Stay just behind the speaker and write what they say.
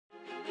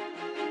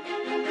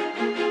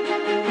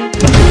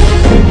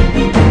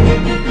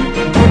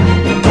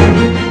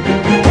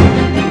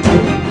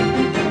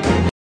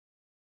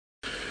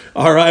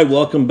All right,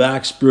 welcome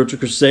back, Spiritual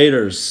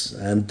Crusaders,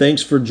 and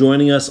thanks for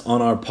joining us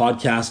on our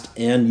podcast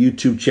and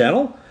YouTube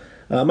channel.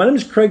 My name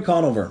is Craig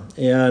Conover,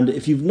 and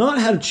if you've not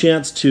had a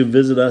chance to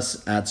visit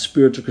us at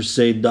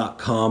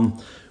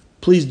spiritualcrusade.com,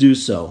 please do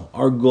so.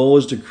 Our goal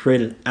is to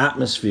create an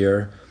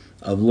atmosphere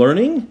of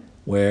learning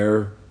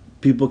where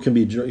people can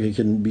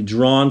be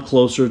drawn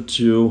closer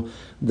to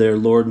their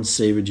Lord and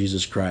Savior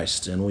Jesus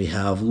Christ, and we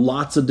have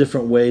lots of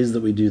different ways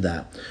that we do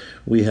that.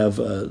 We have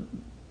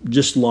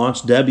just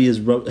launched. Debbie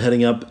is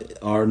heading up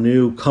our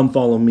new Come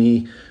Follow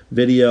Me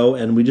video,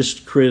 and we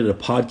just created a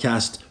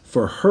podcast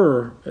for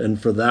her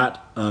and for that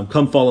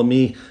Come Follow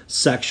Me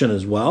section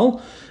as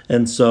well.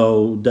 And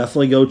so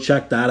definitely go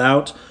check that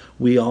out.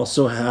 We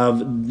also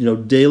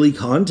have daily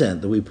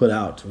content that we put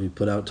out. We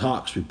put out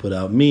talks, we put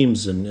out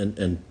memes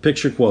and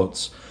picture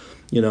quotes,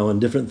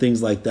 and different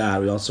things like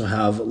that. We also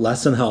have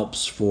lesson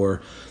helps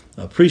for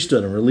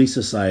priesthood and Relief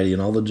Society and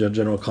all the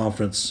General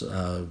Conference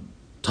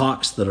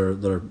talks that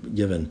are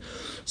given.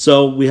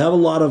 So we have a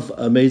lot of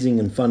amazing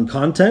and fun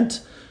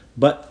content,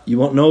 but you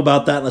won't know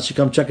about that unless you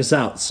come check us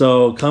out.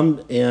 So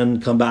come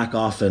back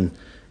often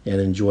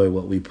and enjoy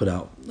what we put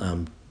out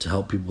to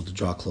help people to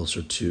draw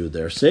closer to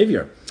their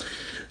Savior.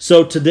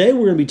 So today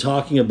we're going to be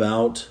talking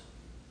about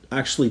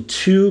actually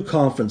two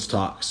conference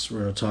talks.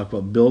 We're going to talk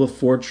about Build a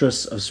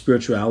Fortress of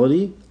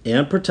Spirituality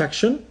and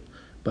Protection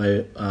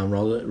by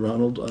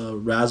Ronald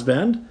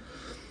Rasband.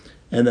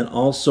 And then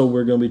also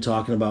we're going to be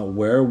talking about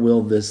Where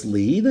Will This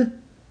Lead?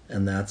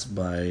 And that's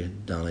by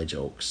Don H.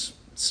 Oakes.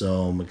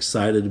 So I'm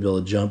excited to be able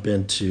to jump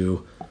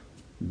into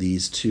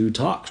these two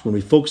talks. We're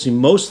going to be focusing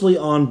mostly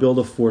on Build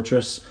a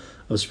Fortress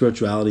of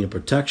Spirituality and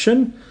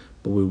Protection,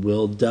 but we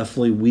will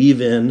definitely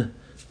weave in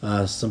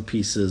some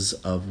pieces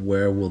of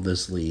Where Will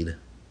This Lead?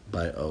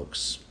 By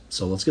Oakes.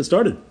 So let's get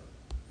started.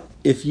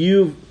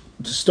 To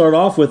start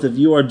off with, if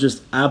you are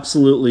just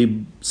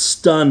absolutely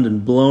stunned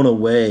and blown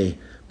away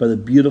by the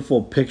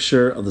beautiful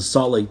picture of the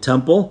Salt Lake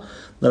Temple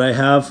that I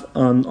have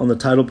on the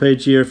title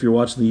page here, if you're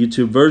watching the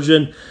YouTube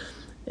version,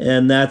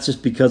 and that's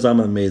just because I'm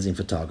an amazing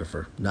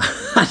photographer. No,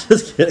 I'm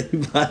just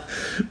kidding.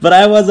 But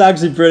I was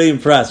actually pretty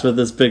impressed with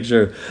this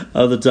picture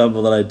of the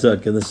temple that I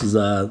took, and this is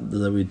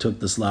that we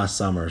took this last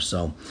summer.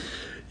 So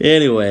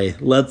anyway,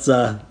 let's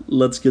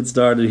get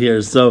started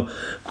here. So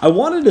I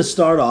wanted to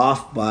start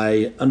off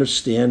by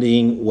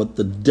understanding what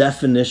the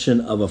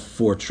definition of a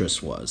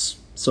fortress was.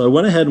 So I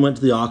went ahead and went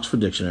to the Oxford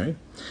Dictionary,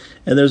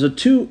 and there's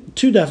two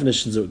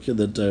definitions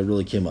that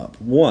really came up.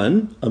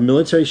 One, a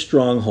military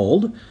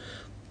stronghold,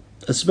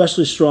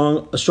 especially a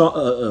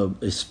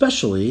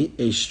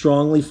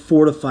strongly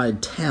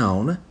fortified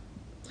town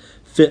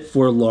fit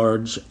for a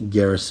large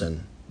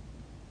garrison.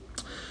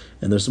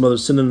 And there's some other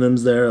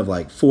synonyms there of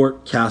like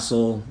fort,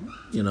 castle,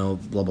 blah,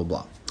 blah,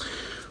 blah.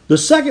 The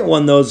second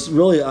one, though, is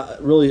really,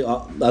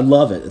 I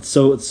love it. It's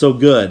so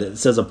good. It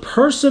says a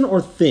person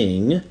or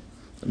thing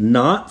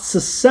not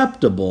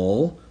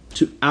susceptible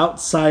to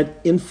outside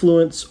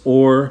influence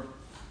or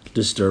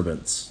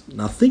disturbance.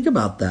 Now think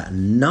about that.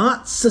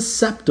 Not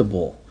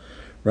susceptible,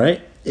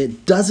 right?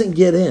 It doesn't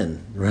get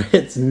in, right?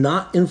 It's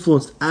not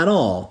influenced at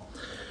all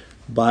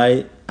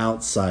by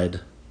outside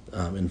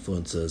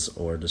influences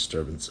or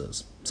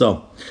disturbances.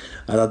 So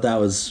I thought that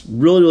was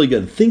really, really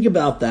good. Think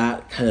about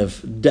that kind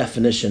of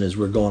definition as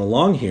we're going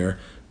along here,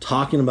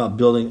 talking about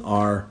building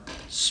our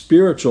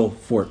spiritual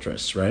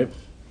fortress, right?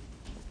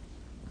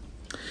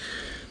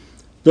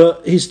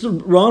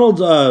 Ronald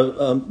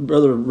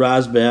Brother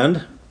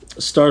Rasband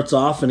starts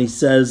off and he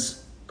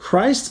says,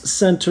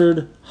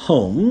 Christ-centered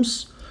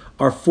homes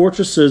are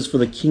fortresses for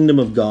the kingdom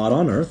of God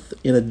on earth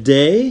in a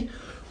day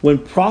when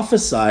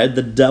prophesied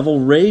the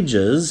devil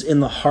rages in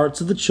the hearts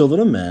of the children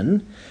of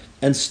men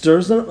and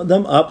stirs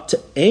them up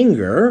to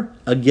anger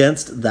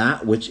against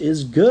that which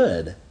is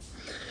good.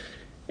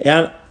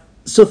 And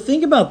so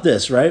think about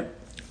this, right?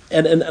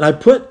 And I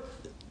put,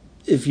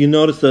 if you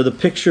notice, the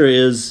picture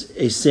is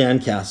a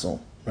sandcastle,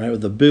 right,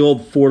 with a big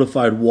old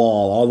fortified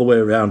wall all the way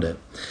around it.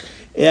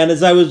 And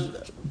as I was,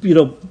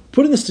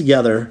 putting this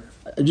together,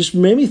 it just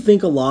made me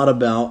think a lot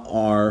about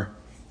our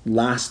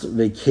last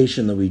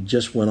vacation that we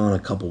just went on a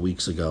couple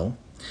weeks ago,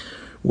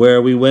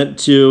 where we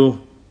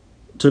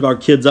took our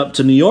kids up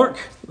to New York.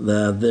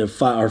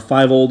 Our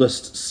five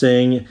oldest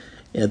sang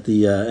at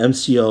the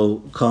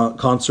MCO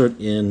concert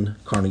in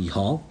Carnegie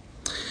Hall,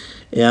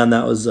 and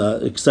that was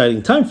an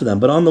exciting time for them.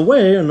 But on the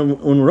way, and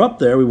when we're up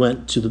there, we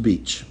went to the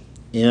beach,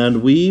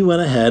 and we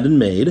went ahead and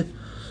made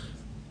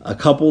a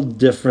couple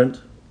different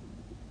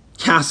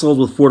castles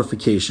with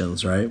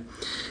fortifications, right?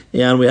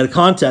 And we had a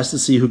contest to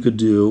see who could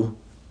do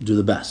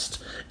the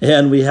best.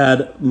 And we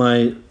had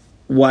my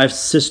wife's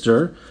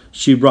sister.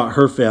 She brought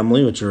her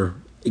family, which are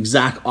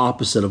exact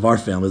opposite of our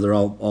family. They're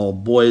all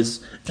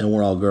boys, and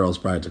we're all girls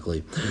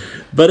practically.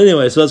 But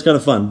anyway, so that's kind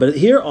of fun. But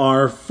here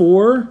are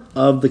 4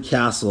 of the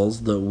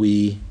castles that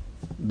we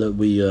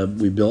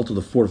built, or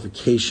the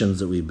fortifications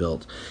that we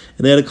built.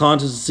 And they had a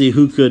contest to see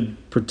who could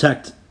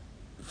protect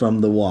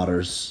from the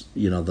waters,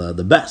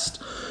 the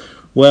best.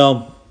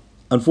 Well,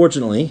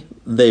 unfortunately,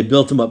 they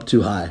built them up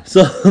too high.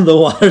 So the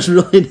waters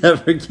really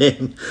never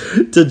came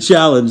to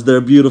challenge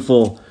their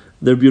beautiful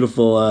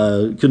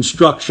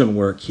construction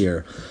work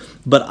here.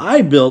 But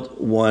I built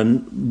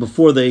one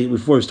before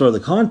we started the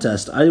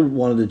contest. I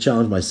wanted to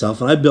challenge myself,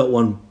 and I built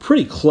one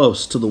pretty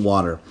close to the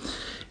water.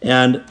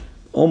 And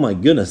oh my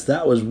goodness,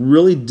 that was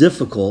really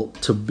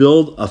difficult to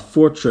build a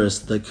fortress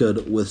that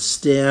could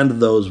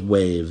withstand those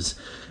waves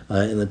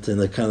in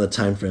the kind of the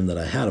time frame that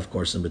I had, of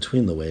course, in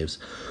between the waves.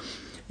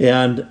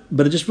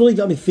 But it just really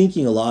got me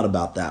thinking a lot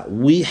about that.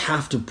 We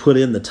have to put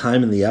in the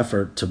time and the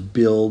effort to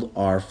build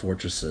our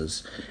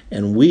fortresses,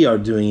 and we are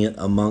doing it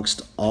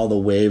amongst all the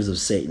waves of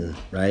Satan,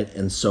 right?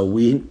 And so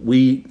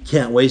we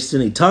can't waste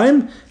any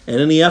time and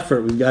any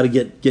effort. We've got to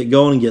get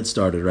going and get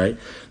started, right?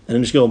 And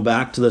I'm just going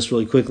back to this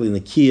really quickly, and the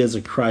key is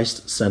a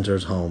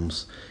Christ-centered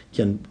homes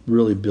can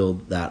really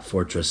build that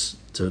fortress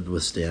to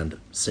withstand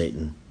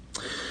Satan.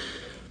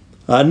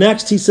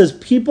 Next, he says,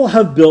 people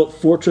have built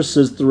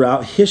fortresses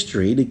throughout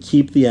history to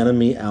keep the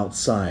enemy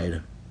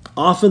outside.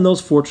 Often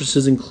those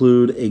fortresses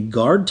include a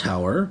guard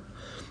tower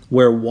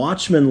where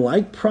watchmen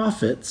like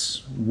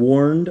prophets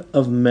warned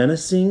of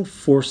menacing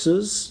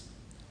forces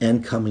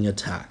and coming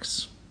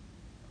attacks.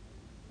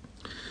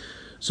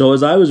 So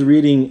as I was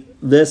reading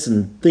this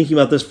and thinking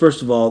about this,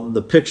 first of all,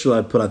 the picture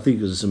I put, I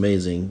think is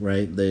amazing,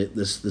 right?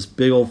 This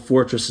big old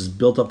fortress is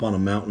built up on a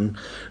mountain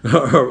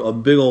or a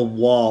big old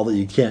wall that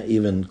you can't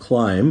even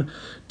climb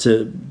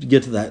to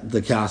get to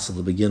the castle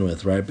to begin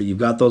with, right? But you've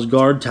got those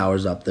guard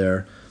towers up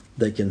there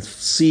that can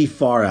see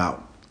far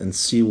out and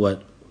see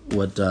what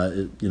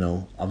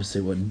obviously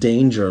what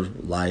danger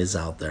lies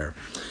out there.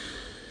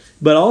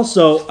 But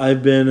also,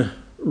 I've been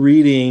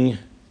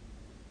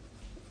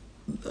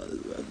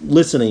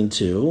listening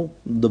to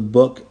the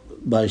book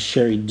by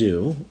Sherry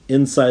Dew,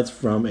 Insights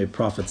from a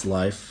Prophet's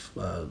Life.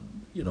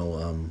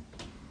 Russell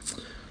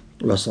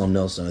M.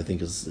 Nelson, I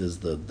think, is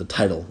the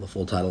title, the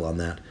full title on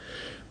that.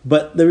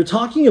 But they were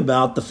talking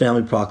about the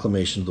family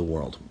proclamation of the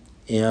world.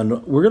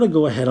 And we're going to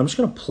go ahead. I'm just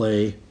going to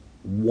play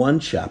one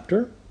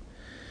chapter.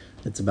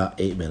 It's about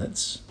 8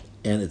 minutes.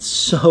 And it's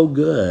so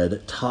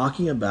good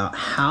talking about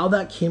how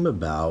that came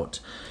about.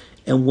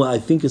 And what I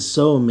think is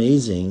so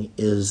amazing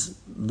is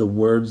the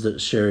words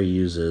that Sherry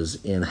uses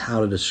in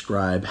how to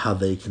describe how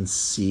they can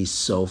see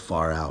so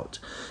far out.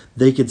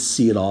 They could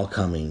see it all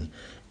coming.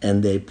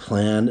 And they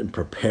planned and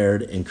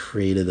prepared and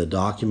created a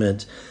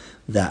document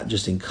that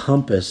just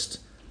encompassed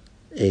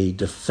a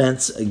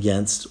defense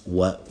against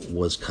what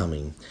was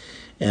coming.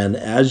 And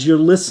as you're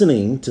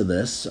listening to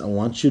this, I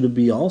want you to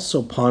be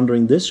also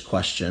pondering this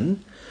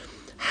question: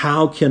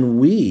 how can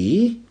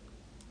we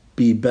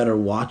be better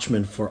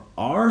watchmen for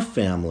our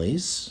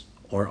families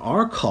or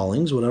our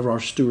callings, whatever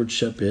our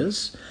stewardship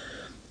is?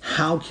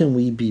 How can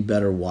we be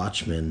better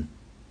watchmen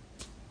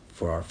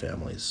for our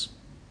families?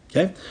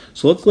 Okay,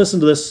 so let's listen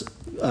to this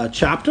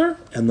chapter,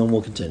 and then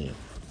we'll continue.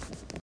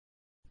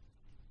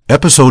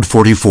 Episode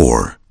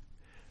 44.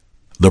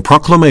 The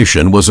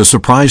proclamation was a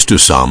surprise to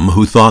some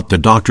who thought the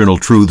doctrinal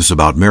truths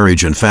about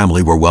marriage and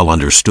family were well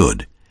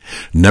understood.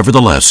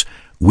 Nevertheless,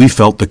 we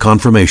felt the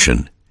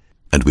confirmation,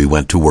 and we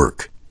went to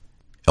work.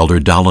 Elder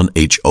Dallin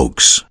H.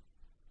 Oaks.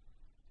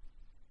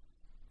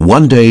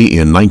 One day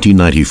in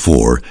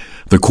 1994,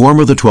 the Quorum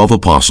of the 12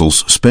 Apostles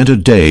spent a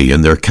day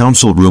in their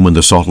council room in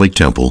the Salt Lake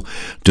Temple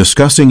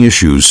discussing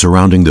issues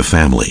surrounding the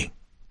family.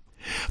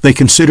 They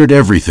considered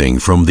everything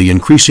from the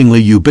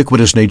increasingly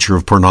ubiquitous nature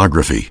of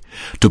pornography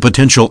to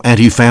potential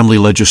anti-family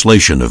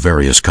legislation of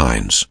various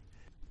kinds.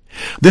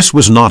 This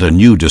was not a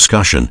new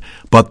discussion,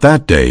 but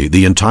that day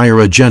the entire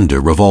agenda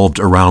revolved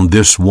around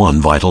this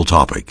one vital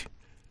topic.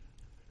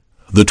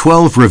 The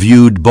 12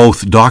 reviewed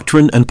both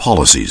doctrine and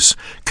policies,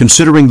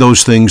 considering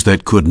those things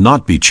that could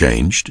not be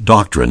changed,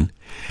 doctrine,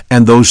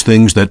 and those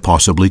things that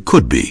possibly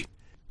could be,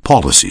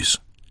 policies.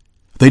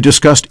 They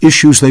discussed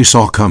issues they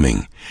saw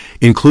coming,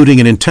 including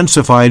an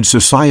intensified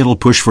societal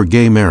push for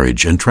gay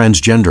marriage and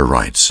transgender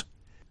rights.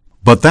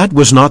 But that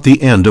was not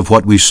the end of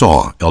what we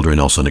saw, Elder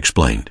Nelson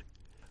explained.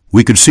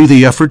 We could see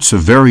the efforts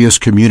of various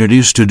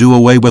communities to do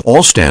away with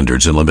all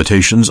standards and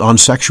limitations on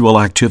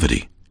sexual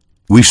activity.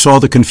 We saw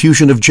the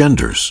confusion of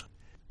genders.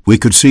 We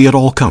could see it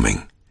all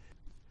coming.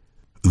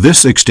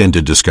 This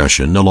extended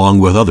discussion, along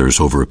with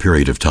others over a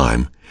period of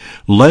time,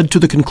 led to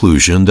the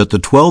conclusion that the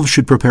 12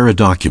 should prepare a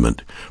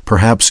document,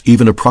 perhaps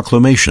even a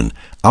proclamation,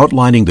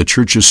 outlining the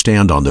Church's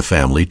stand on the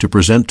family to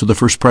present to the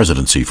First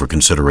Presidency for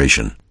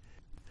consideration.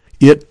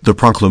 The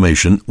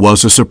proclamation,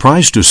 was a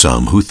surprise to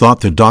some who thought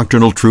the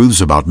doctrinal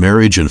truths about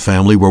marriage and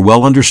family were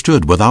well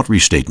understood without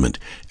restatement,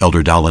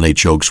 Elder Dallin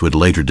H. Oaks would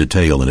later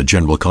detail in a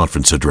general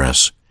conference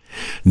address.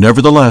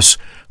 Nevertheless,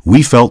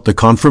 we felt the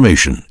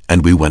confirmation,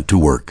 and we went to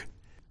work.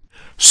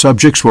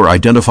 Subjects were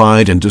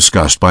identified and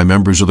discussed by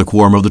members of the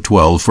Quorum of the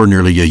 12 for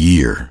nearly a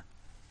year.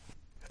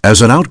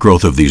 As an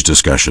outgrowth of these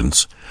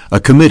discussions, a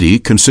committee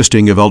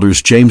consisting of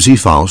Elders James E.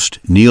 Faust,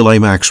 Neil A.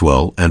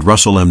 Maxwell, and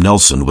Russell M.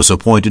 Nelson was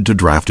appointed to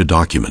draft a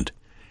document.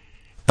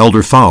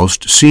 Elder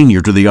Faust,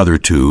 senior to the other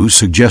two,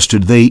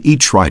 suggested they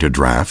each write a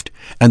draft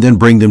and then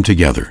bring them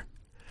together.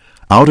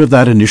 Out of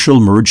that initial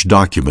merged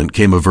document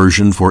came a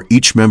version for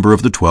each member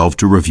of the 12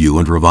 to review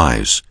and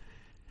revise.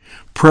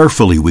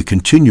 Prayerfully, we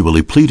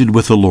continually pleaded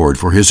with the Lord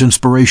for His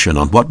inspiration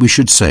on what we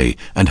should say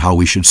and how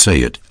we should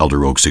say it,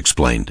 Elder Oaks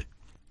explained.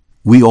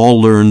 We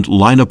all learned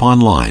line upon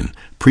line,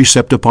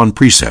 precept upon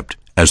precept,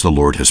 as the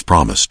Lord has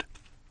promised.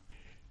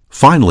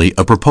 Finally,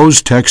 a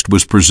proposed text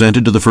was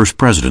presented to the First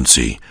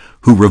Presidency,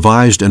 who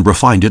revised and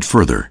refined it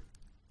further.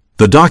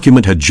 The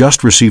document had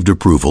just received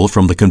approval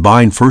from the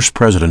combined First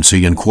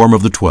Presidency and Quorum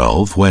of the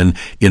 12 when,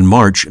 in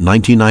March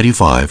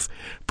 1995,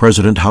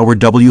 President Howard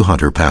W.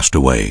 Hunter passed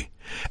away,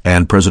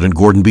 and President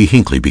Gordon B.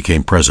 Hinckley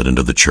became president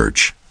of the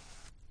church.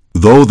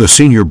 Though the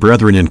senior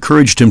brethren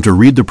encouraged him to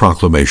read the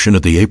proclamation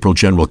at the April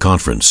General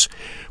Conference,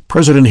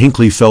 President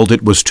Hinckley felt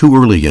it was too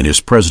early in his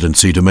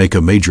presidency to make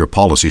a major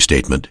policy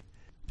statement,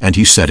 and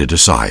he set it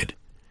aside.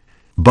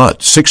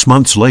 But 6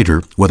 months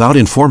later, without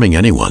informing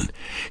anyone,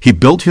 he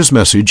built his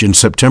message in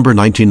September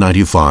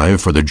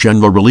 1995 for the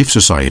General Relief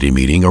Society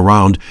meeting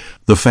around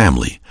the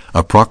family,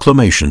 a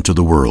proclamation to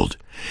the world,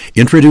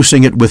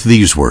 introducing it with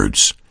these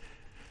words: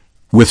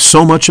 "With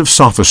so much of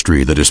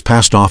sophistry that is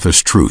passed off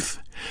as truth,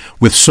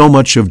 with so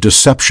much of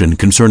deception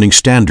concerning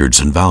standards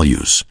and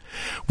values,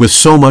 with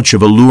so much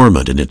of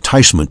allurement and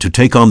enticement to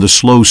take on the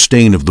slow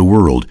stain of the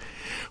world,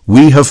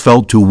 we have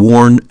felt to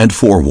warn and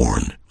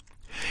forewarn.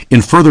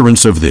 In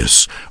furtherance of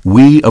this,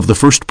 we of the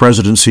First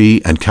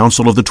Presidency and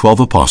Council of the 12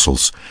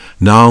 Apostles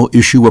now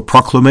issue a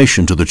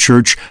proclamation to the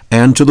Church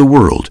and to the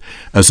world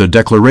as a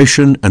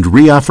declaration and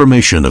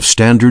reaffirmation of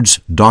standards,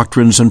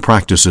 doctrines, and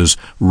practices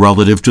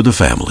relative to the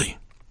family."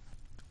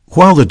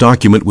 While the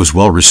document was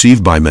well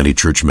received by many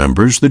church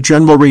members, the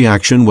general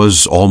reaction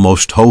was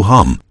almost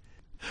ho-hum.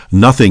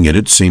 Nothing in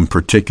it seemed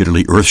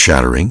particularly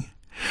earth-shattering.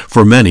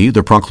 For many,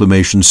 the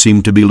proclamation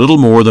seemed to be little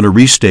more than a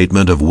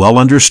restatement of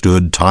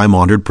well-understood,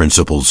 time-honored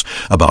principles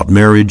about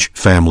marriage,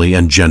 family,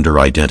 and gender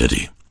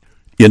identity.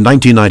 In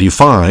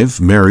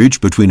 1995,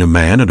 marriage between a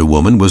man and a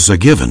woman was a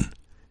given.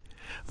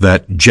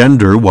 That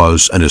gender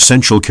was an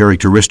essential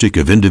characteristic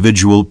of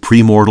individual,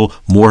 premortal,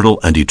 mortal,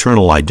 and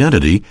eternal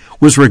identity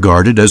was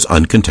regarded as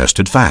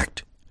uncontested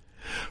fact.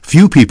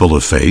 Few people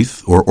of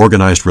faith, or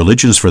organized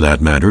religions for that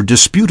matter,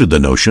 disputed the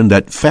notion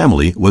that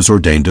family was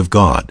ordained of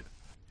God.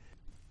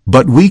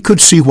 "But we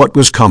could see what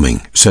was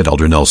coming," said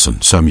Elder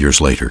Nelson some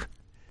years later.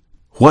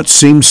 "What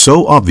seemed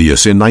so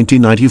obvious in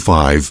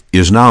 1995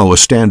 is now a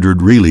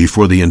standard really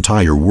for the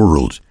entire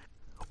world.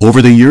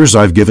 Over the years,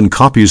 I've given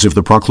copies of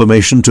the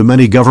proclamation to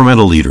many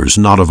governmental leaders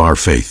not of our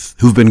faith,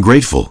 who've been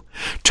grateful,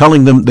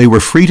 telling them they were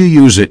free to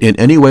use it in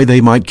any way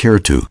they might care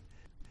to.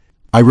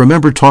 I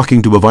remember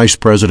talking to a vice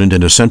president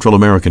in a Central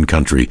American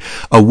country,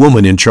 a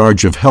woman in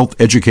charge of health,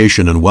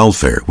 education, and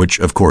welfare, which,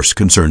 of course,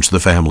 concerns the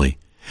family.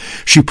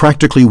 She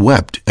practically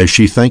wept as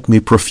she thanked me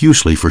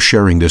profusely for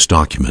sharing this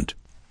document."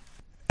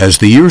 As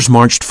the years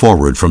marched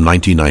forward from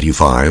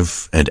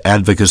 1995 and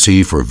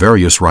advocacy for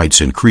various rights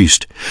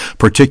increased,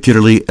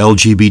 particularly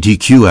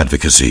LGBTQ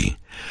advocacy,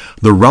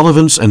 the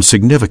relevance and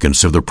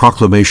significance of the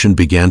proclamation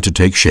began to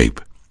take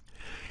shape.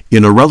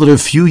 In a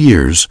relative few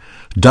years,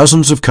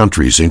 dozens of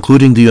countries,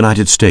 including the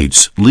United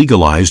States,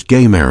 legalized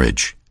gay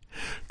marriage.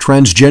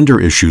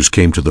 Transgender issues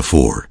came to the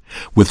fore,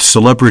 with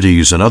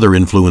celebrities and other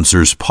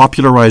influencers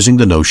popularizing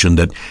the notion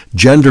that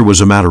gender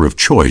was a matter of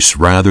choice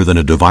rather than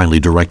a divinely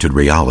directed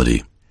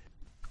reality.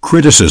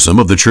 Criticism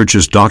of the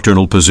Church's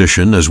doctrinal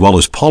position as well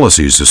as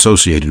policies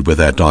associated with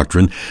that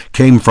doctrine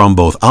came from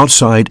both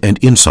outside and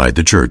inside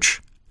the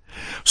Church.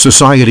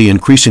 Society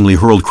increasingly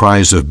hurled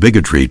cries of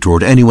bigotry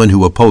toward anyone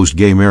who opposed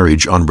gay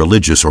marriage on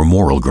religious or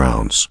moral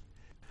grounds.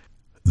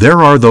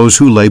 "There are those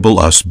who label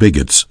us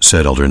bigots,"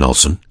 said Elder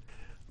Nelson.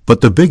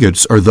 "But the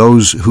bigots are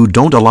those who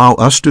don't allow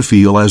us to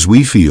feel as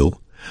we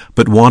feel,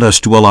 but want us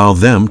to allow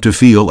them to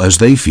feel as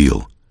they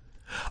feel.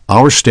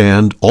 Our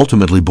stand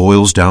ultimately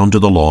boils down to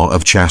the law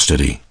of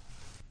chastity.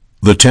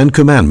 The 10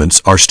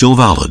 Commandments are still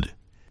valid.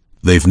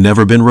 They've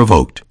never been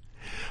revoked.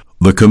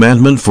 The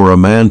commandment for a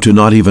man to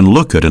not even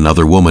look at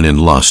another woman in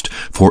lust,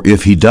 for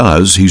if he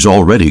does, he's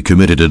already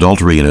committed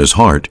adultery in his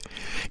heart,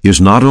 is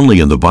not only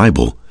in the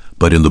Bible,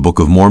 but in the Book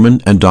of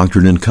Mormon and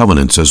Doctrine and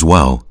Covenants as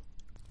well.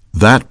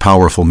 That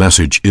powerful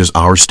message is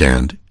our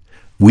stand.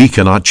 We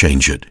cannot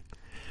change it.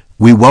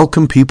 We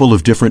welcome people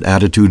of different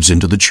attitudes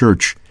into the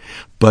Church,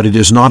 but it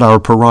is not our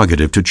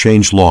prerogative to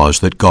change laws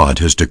that God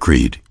has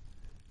decreed."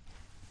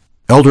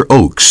 Elder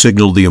Oaks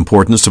signaled the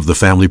importance of the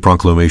family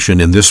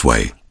proclamation in this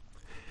way.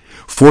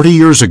 40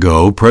 years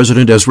ago,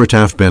 President Ezra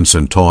Taft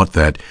Benson taught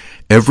that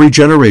every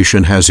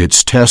generation has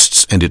its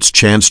tests and its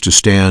chance to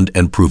stand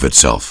and prove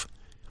itself.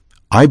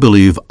 I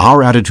believe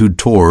our attitude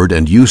toward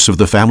and use of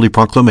the family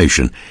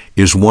proclamation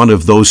is one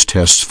of those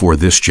tests for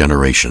this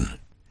generation.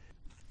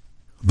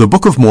 The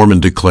Book of Mormon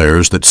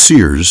declares that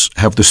seers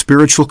have the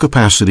spiritual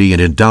capacity and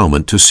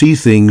endowment to see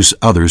things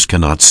others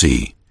cannot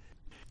see.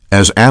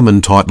 As Ammon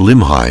taught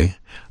Limhi,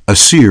 a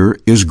seer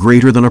is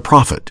greater than a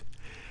prophet,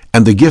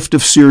 and the gift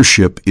of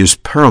seership is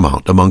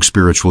paramount among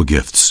spiritual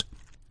gifts.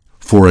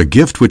 For a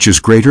gift which is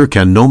greater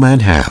can no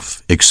man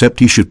have, except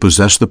he should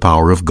possess the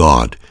power of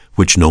God,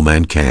 which no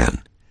man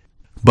can.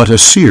 But a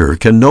seer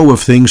can know of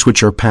things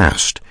which are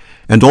past,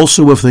 and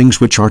also of things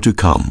which are to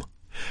come,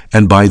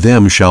 and by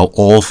them shall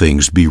all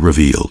things be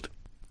revealed.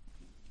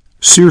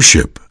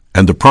 Seership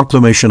and the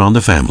proclamation on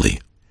the family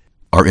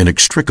are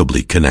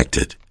inextricably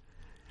connected.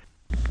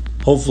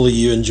 Hopefully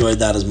you enjoyed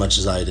that as much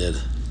as I did.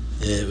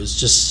 It was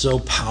just so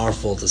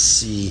powerful to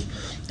see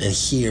and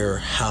hear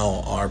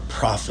how our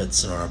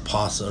prophets and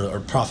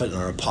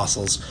our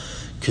apostles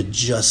could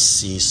just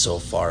see so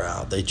far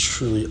out. They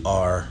truly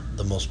are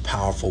the most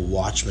powerful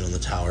watchmen on the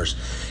towers.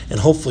 And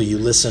hopefully you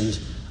listened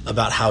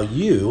about how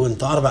you and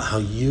thought about how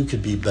you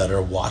could be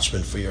better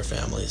watchmen for your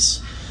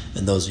families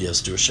and those you have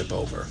stewardship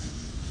over.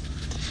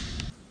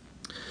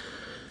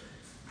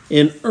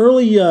 In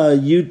early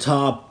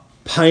Utah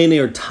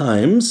pioneer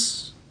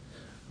times,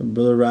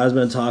 Brother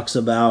Rasband talks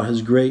about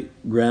his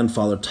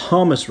great-grandfather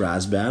Thomas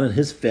Rasband and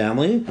his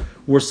family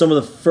were some of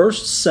the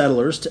first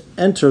settlers to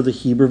enter the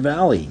Heber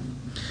Valley.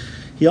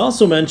 He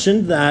also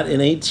mentioned that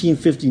in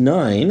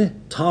 1859,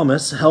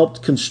 Thomas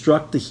helped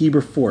construct the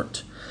Heber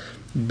Fort.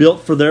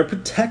 Built for their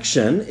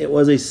protection, it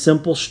was a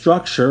simple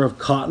structure of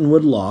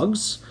cottonwood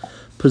logs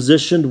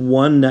positioned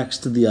one next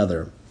to the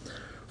other,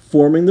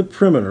 forming the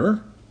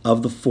perimeter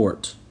of the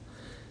fort.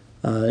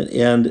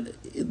 And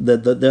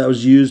that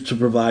was used to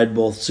provide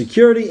both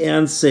security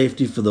and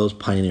safety for those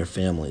pioneer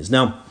families.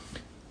 Now,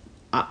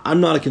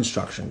 I'm not a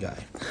construction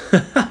guy.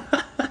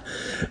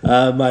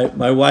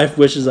 My wife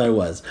wishes I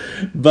was.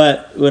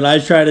 But when I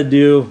try to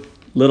do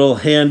little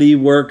handy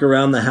work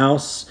around the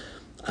house,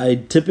 I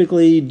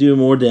typically do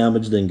more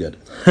damage than good.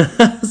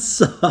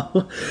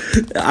 So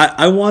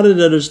I wanted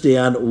to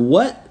understand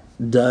what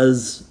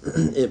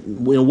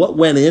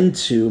went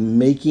into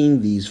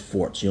making these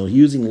forts,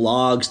 using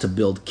logs to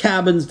build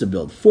cabins, to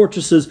build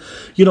fortresses,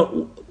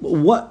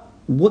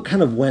 what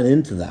kind of went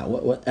into that?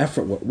 What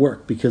effort, what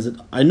work? Because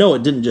I know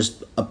it didn't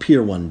just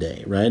appear one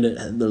day, right?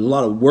 A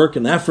lot of work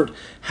and effort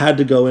had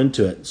to go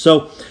into it.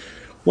 So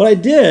what I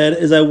did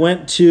is I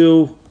went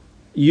to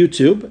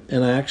YouTube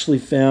and I actually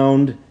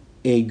found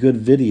a good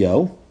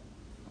video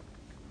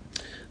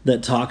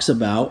that talks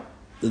about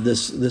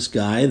this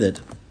guy that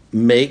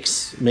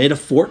made a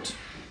fort,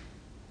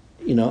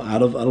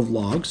 out of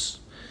logs,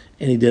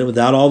 and he did it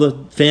without all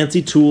the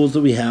fancy tools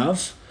that we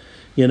have,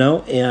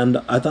 and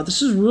I thought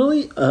this is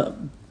really a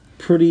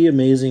pretty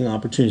amazing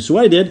opportunity. So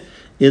what I did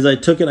is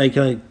it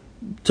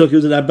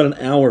was about an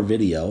hour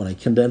video, and I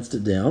condensed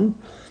it down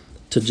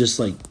to just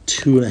like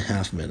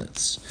 2.5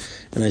 minutes,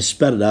 and I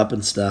sped it up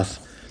and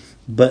stuff.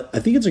 But I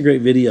think it's a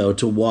great video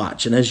to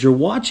watch. And as you're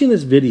watching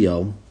this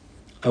video,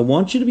 I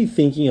want you to be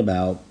thinking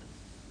about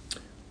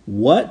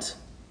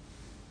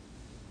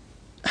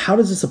how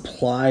does this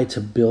apply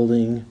to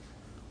building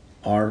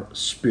our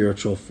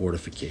spiritual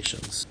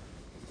fortifications?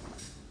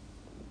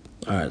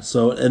 All right,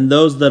 so and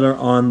those that are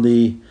on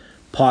the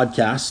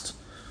podcast,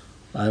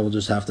 I will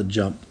just have to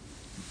jump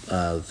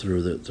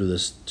through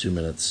this 2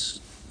 minutes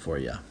for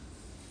you.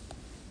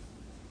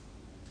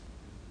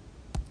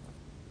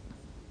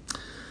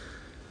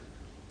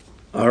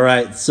 All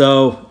right,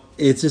 so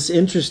it's just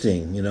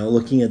interesting,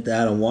 looking at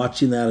that and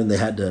watching that, and they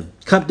had to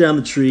cut down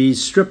the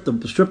trees, strip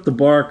the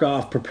bark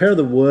off, prepare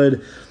the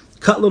wood,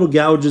 cut little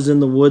gouges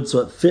in the wood so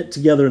it fit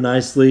together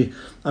nicely.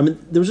 I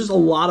mean, there was just a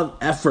lot of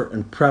effort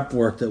and prep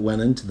work that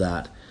went into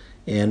that.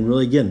 And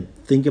really, again,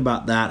 think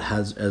about that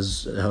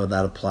as how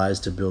that applies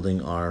to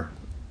building our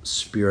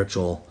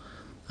spiritual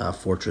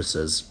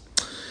fortresses.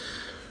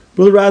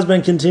 Brother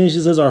Rasband continues,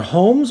 he says, our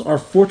homes are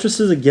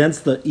fortresses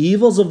against the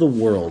evils of the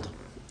world.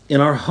 In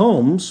our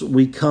homes,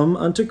 we come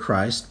unto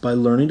Christ by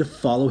learning to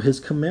follow his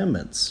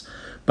commandments,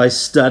 by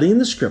studying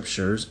the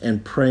scriptures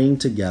and praying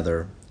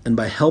together, and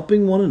by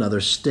helping one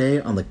another stay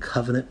on the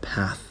covenant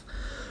path.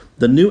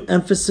 The new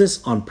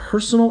emphasis on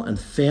personal and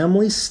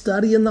family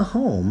study in the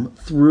home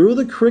through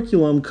the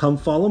curriculum Come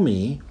Follow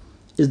Me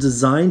is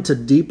designed to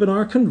deepen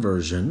our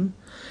conversion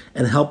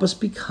and help us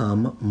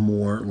become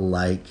more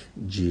like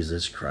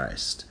Jesus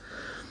Christ.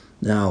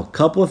 Now, a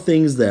couple of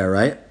things there,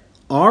 right?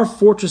 Our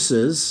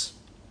fortresses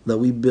that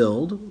we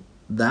build,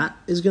 that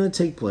is going to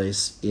take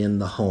place in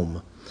the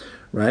home,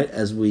 right?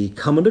 As we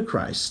come into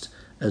Christ,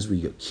 as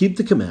we keep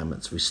the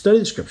commandments, we study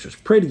the scriptures,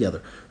 pray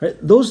together, right?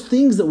 Those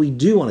things that we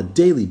do on a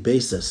daily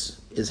basis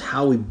is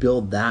how we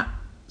build that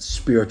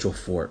spiritual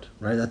fort,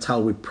 right? That's how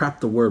we prep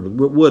the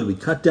wood, we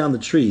cut down the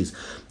trees,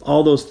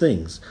 all those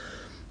things.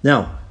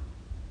 Now,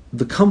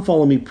 the Come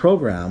Follow Me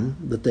program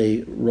that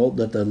they wrote,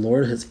 that the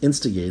Lord has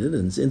instigated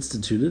and has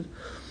instituted,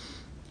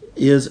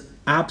 is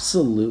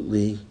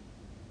absolutely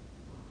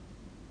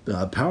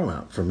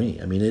paramount for me.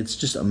 I mean, it's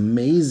just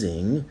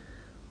amazing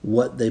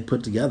what they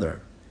put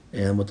together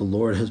and what the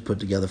Lord has put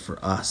together for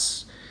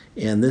us.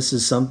 And this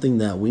is something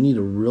that we need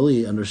to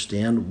really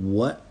understand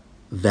what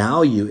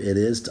value it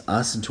is to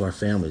us and to our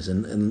families.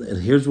 And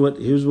here's what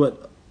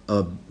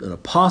an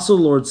apostle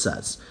of the Lord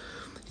says.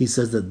 He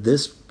says that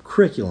this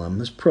curriculum,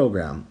 this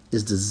program,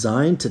 is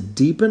designed to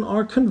deepen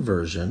our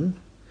conversion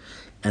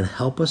and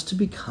help us to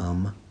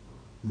become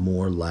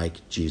more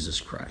like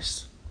Jesus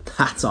Christ.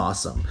 That's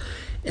awesome.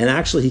 And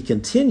actually, he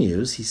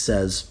continues, he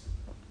says,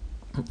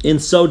 In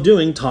so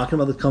doing, talking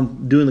about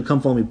doing the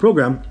Come Follow Me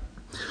program,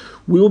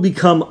 we will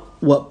become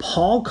what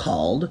Paul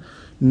called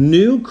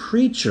new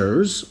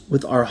creatures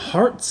with our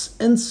hearts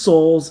and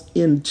souls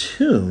in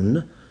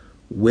tune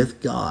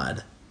with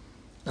God.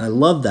 I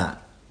love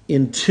that.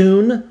 In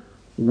tune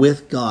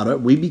with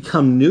God. We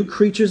become new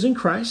creatures in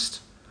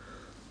Christ,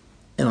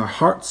 and our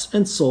hearts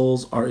and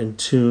souls are in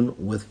tune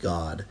with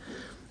God.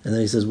 And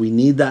then he says we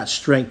need that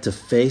strength to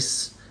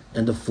face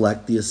and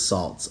deflect the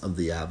assaults of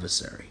the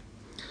adversary.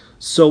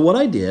 So what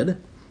I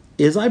did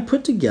is I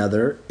put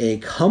together a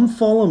Come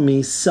Follow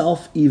Me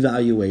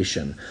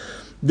self-evaluation.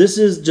 This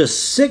is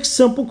just 6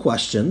 simple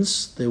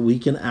questions that we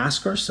can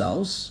ask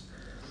ourselves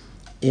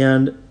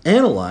and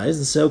analyze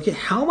and say, okay,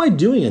 how am I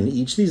doing in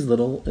each of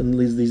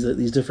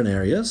these different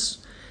areas?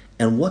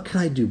 And what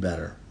can I do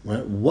better?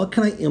 Right? What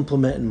can I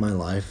implement in my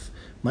life,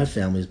 my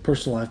family's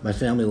personal life, my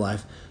family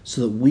life,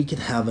 so that we can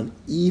have an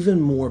even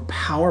more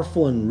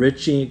powerful,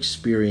 enriching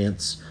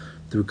experience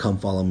through Come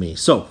Follow Me?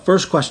 So,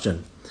 first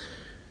question.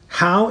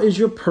 How is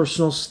your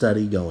personal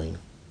study going?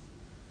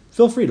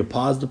 Feel free to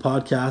pause the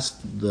podcast,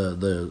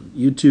 the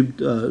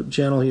YouTube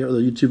channel here, or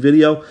the YouTube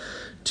video,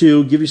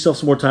 to give yourself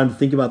some more time to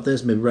think about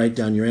this, maybe write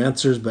down your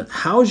answers. But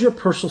how is your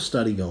personal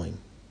study going?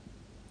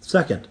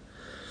 Second,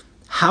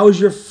 how is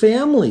your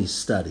family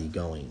study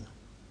going?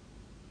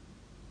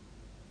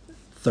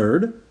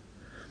 Third,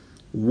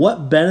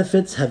 what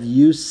benefits have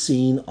you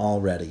seen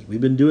already? We've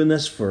been doing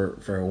this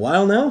for a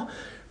while now.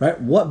 Right?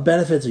 What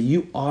benefits are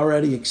you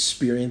already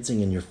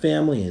experiencing in your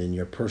family and in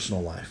your personal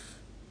life?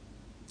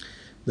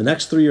 The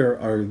next 3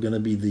 are going to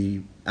be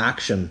the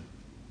action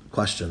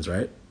questions,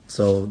 right?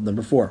 So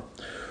number 4,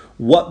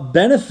 what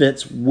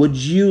benefits would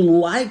you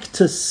like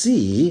to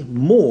see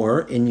more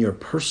in your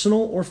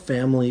personal or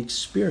family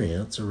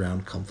experience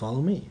around Come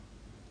Follow Me?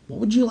 What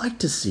would you like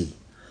to see?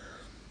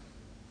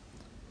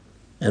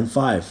 And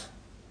 5,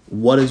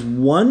 what is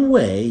one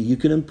way you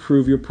can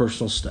improve your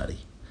personal study?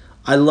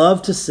 I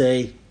love to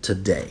say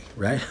today,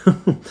 right?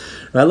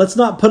 Right? Let's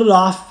not put it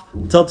off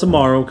until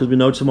tomorrow, because we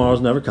know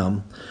tomorrow's never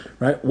come,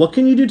 right? What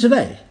can you do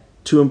today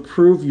to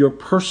improve your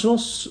personal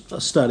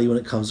study when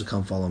it comes to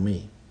Come Follow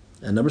Me?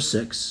 And number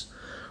 6,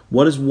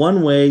 what is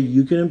one way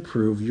you can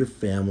improve your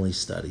family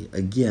study?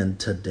 Again,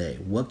 today.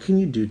 What can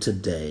you do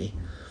today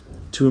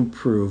to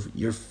improve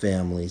your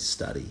family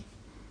study?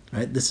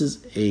 Right? This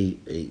is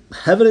a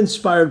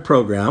heaven-inspired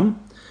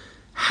program.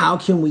 How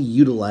can we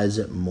utilize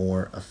it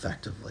more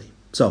effectively?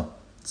 So,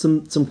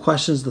 some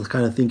questions to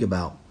kind of think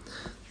about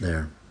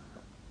there.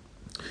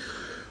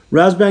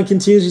 Razban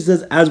continues, he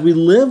says, as we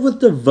live with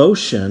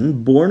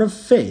devotion born of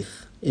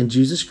faith in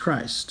Jesus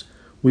Christ,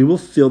 we will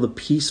feel the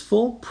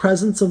peaceful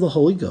presence of the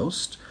Holy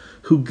Ghost,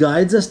 who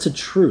guides us to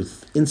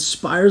truth,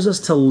 inspires us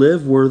to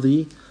live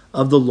worthy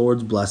of the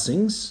Lord's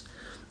blessings,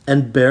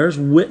 and bears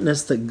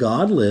witness that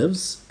God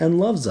lives and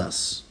loves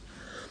us.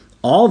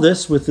 All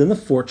this within the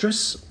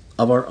fortress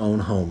of our own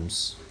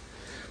homes.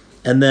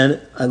 And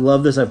then, I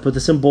love this, I put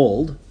this in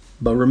bold,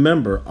 but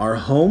remember, our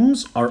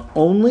homes are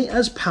only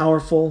as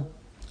powerful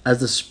as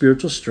the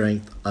spiritual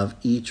strength of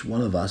each one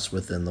of us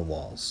within the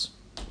walls.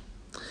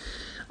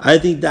 I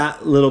think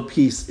that little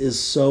piece is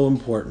so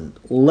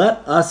important.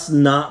 Let us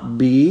not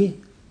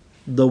be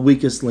the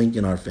weakest link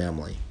in our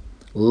family.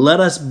 Let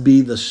us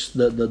be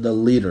the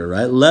leader,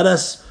 right? Let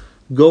us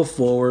go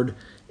forward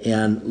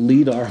and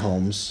lead our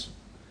homes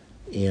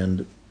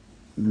and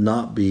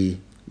not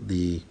be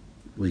the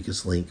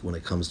weakest link when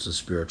it comes to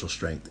spiritual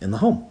strength in the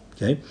home,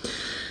 okay?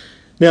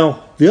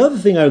 Now, the other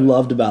thing I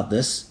loved about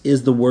this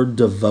is the word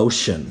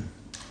devotion.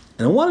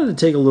 And I wanted to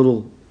take a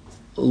little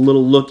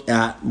look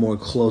at more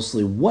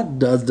closely, what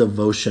does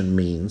devotion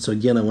mean? So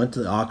again, I went to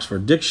the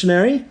Oxford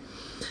Dictionary,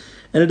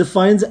 and it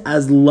defines it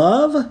as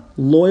love,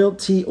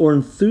 loyalty, or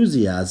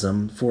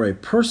enthusiasm for a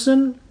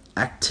person,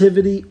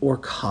 activity, or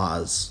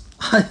cause.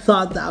 I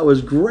thought that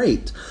was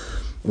great.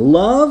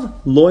 Love,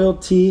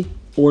 loyalty,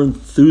 or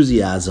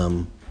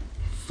enthusiasm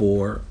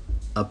for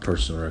a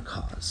person or a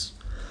cause.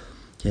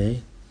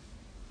 Okay?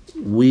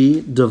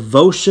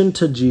 Devotion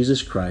to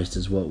Jesus Christ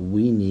is what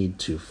we need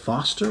to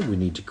foster, we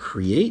need to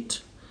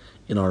create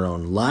in our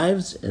own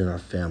lives and in our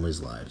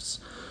families' lives.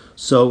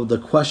 So the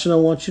question I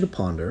want you to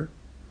ponder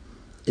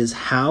is,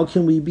 how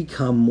can we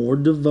become more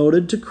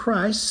devoted to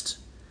Christ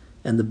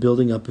and the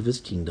building up of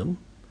his kingdom?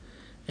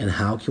 And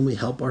how can we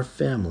help our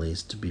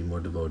families to be more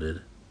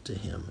devoted to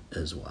him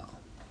as well?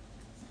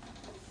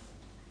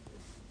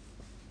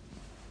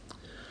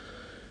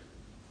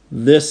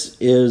 This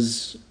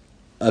is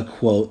a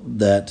quote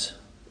that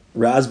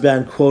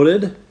Razban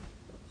quoted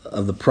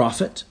of the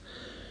prophet,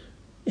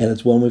 and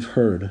it's one we've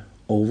heard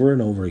over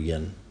and over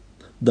again.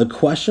 The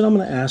question I'm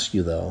going to ask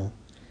you, though,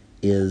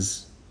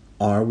 is,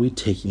 are we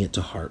taking it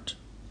to heart?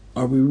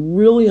 Are we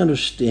really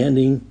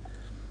understanding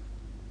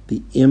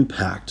the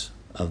impact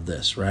of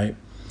this, right?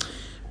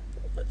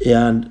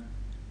 And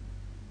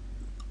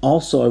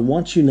also, I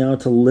want you now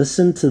to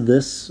listen to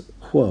this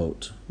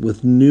quote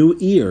with new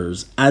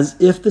ears, as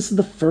if this is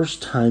the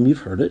first time you've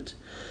heard it,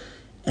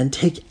 and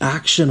take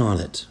action on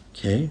it,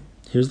 okay?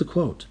 Here's the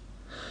quote.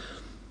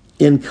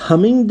 In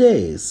coming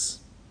days,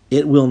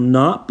 It will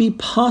not be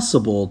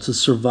possible to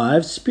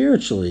survive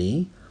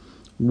spiritually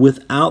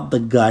without the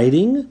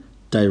guiding,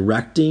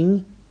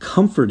 directing,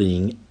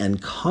 comforting,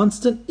 and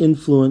constant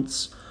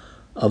influence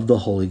of the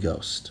Holy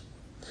Ghost.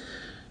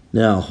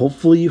 Now,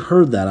 hopefully you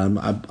heard that.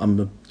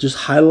 I'm just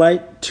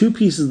highlight two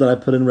pieces that I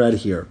put in red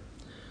here.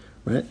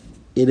 Right?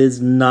 It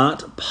is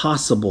not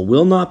possible,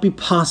 will not be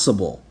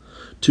possible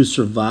to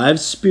survive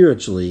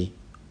spiritually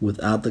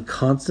without the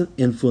constant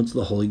influence of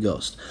the Holy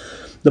Ghost.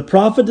 The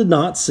prophet did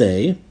not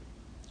say,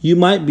 you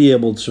might be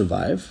able to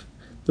survive.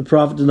 The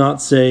prophet did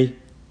not say,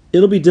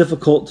 it'll be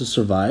difficult to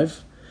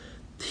survive.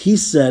 He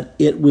said,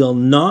 it will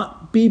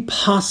not be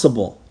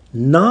possible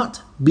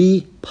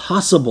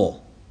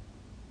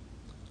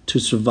to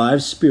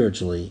survive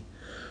spiritually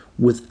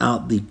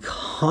without the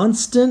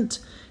constant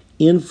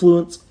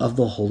influence of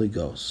the Holy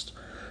Ghost.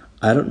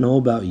 I don't know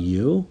about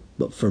you,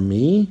 but for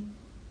me,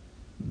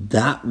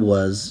 that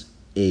was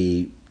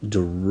a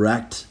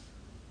direct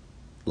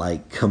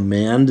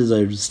command as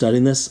I was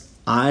studying this.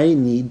 I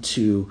need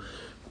to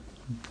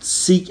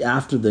seek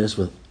after this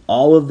with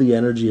all of the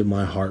energy of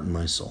my heart and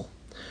my soul.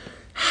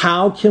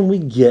 How can we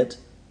get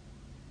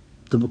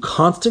the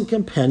constant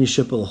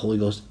companionship of the Holy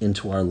Ghost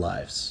into our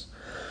lives?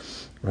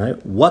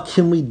 Right? What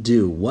can we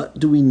do? What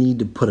do we need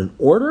to put in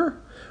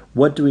order?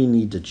 What do we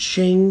need to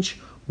change?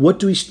 What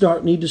do we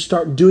need to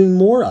start doing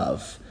more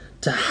of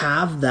to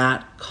have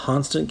that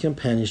constant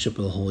companionship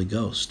of the Holy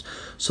Ghost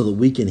so that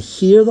we can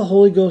hear the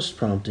Holy Ghost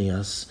prompting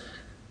us,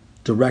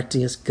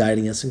 directing us,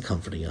 guiding us, and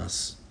comforting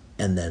us,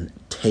 and then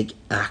take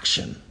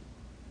action,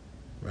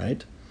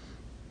 right?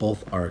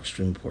 Both are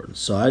extremely important.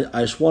 So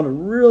I just want to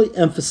really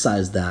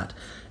emphasize that.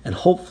 And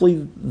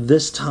hopefully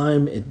this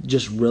time it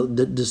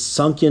just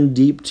sunk in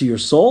deep to your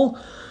soul.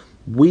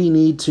 We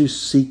need to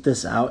seek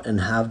this out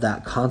and have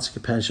that constant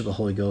companionship of the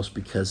Holy Ghost,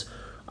 because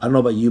I don't know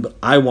about you, but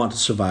I want to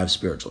survive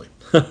spiritually.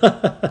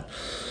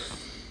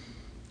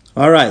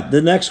 All right,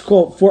 the next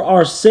quote. For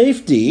our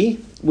safety,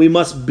 we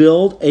must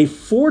build a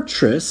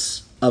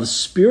fortress of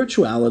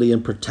spirituality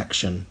and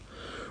protection.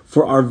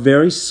 For our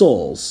very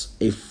souls,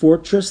 a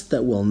fortress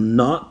that will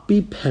not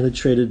be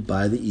penetrated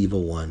by the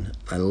evil one.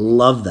 I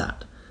love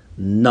that.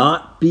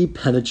 Not be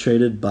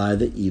penetrated by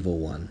the evil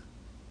one.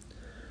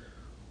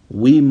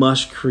 We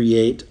must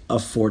create a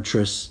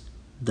fortress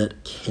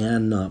that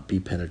cannot be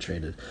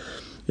penetrated.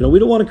 We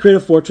don't want to create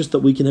a fortress that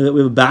we have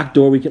a back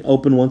door we can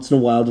open once in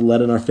a while to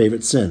let in our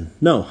favorite sin.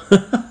 No.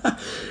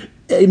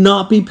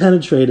 Not be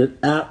penetrated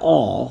at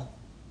all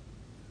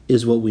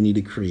is what we need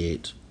to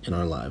create in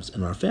our lives,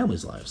 in our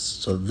families' lives,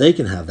 so they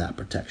can have that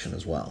protection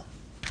as well.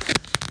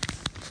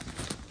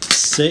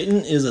 Satan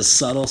is a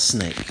subtle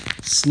snake,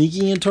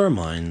 sneaking into our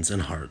minds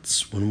and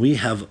hearts when we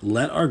have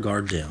let our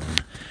guard down,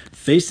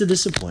 faced a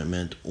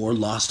disappointment, or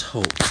lost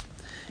hope.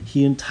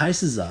 He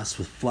entices us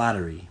with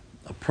flattery,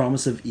 a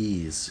promise of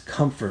ease,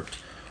 comfort,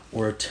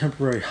 or a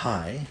temporary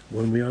high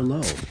when we are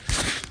low.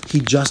 He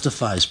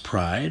justifies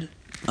pride,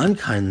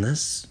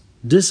 unkindness,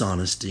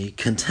 dishonesty,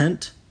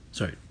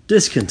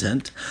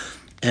 discontent,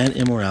 and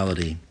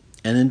immorality.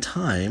 And in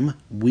time,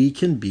 we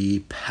can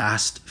be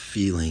past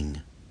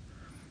feeling.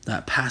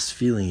 That past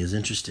feeling is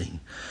interesting.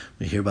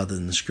 We hear about that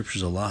in the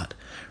scriptures a lot,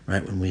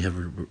 right? When we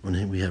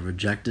have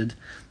rejected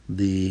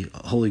the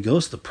Holy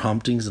Ghost, the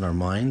promptings in our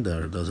mind,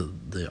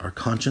 our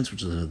conscience,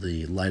 which is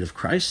the light of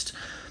Christ.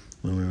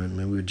 When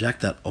we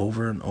reject that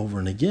over and over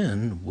and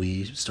again,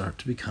 we start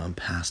to become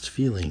past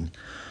feeling.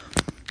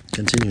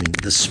 Continuing,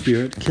 the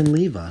Spirit can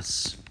leave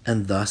us,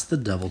 and thus the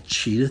devil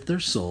cheateth their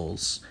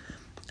souls,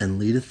 and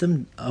leadeth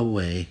them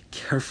away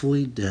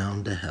carefully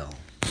down to hell.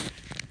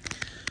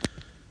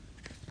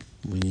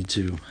 We need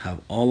to have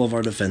all of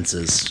our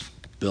defenses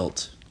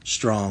built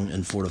strong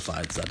and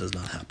fortified so that does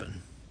not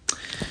happen.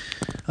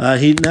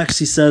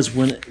 He says,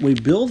 when we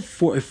build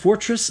for a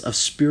fortress of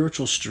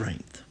spiritual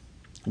strength,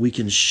 we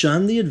can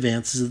shun the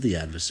advances of the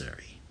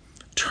adversary,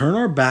 turn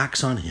our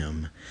backs on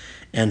him,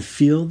 and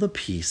feel the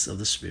peace of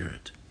the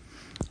Spirit.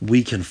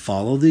 We can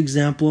follow the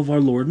example of our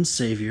Lord and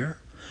Savior,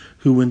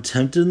 who when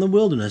tempted in the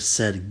wilderness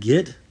said,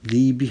 "Get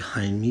thee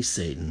behind me,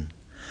 Satan."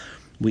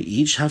 We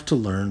each have to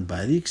learn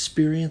by the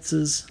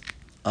experiences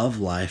of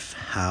life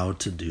how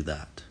to do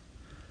that.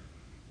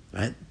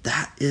 Right?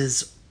 That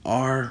is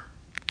our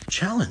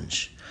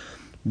challenge.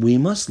 We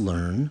must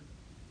learn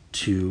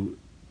to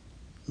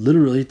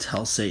literally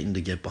tell Satan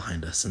to get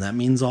behind us. And that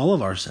means all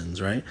of our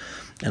sins, right?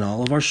 And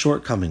all of our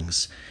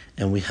shortcomings.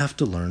 And we have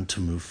to learn to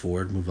move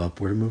forward, move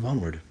upward, and move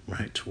onward,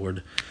 right?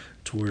 Toward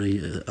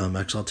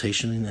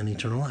exaltation and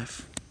eternal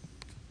life.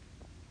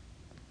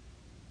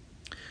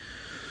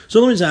 So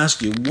let me just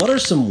ask you, what are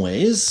some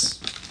ways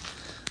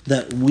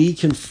that we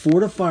can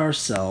fortify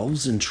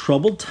ourselves in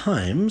troubled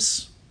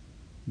times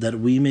that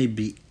we may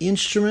be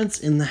instruments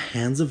in the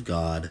hands of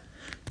God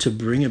to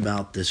bring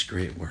about this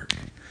great work?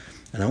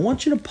 And I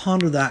want you to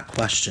ponder that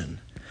question.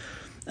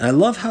 And I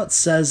love how it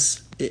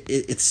says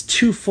it's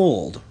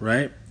twofold,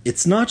 right?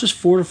 It's not just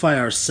fortify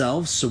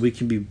ourselves so we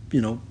can be,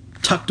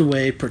 tucked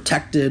away,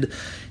 protected,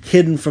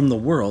 hidden from the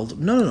world.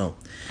 No.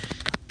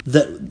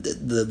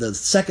 The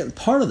second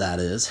part of that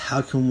is,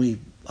 how can we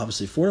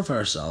obviously fortify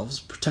ourselves,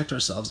 protect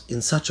ourselves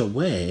in such a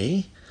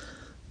way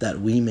that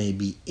we may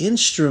be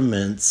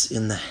instruments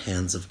in the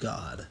hands of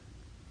God.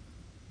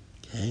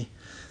 Okay?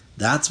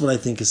 That's what I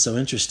think is so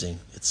interesting.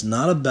 It's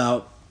not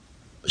about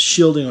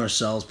shielding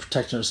ourselves,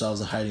 protecting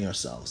ourselves, and hiding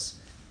ourselves.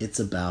 It's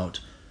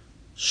about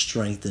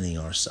strengthening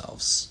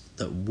ourselves,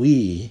 that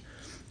we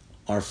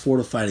are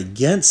fortified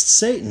against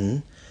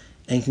Satan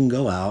and can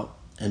go out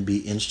and be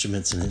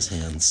instruments in his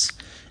hands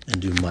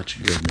and do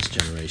much good in this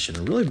generation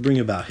and really bring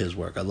about his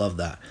work. I love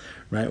that,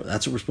 right?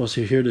 That's what we're supposed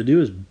to be here to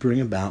do, is bring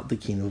about the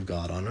kingdom of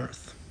God on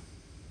earth.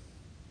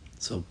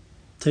 So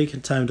take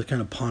time to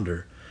kind of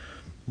ponder,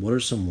 what are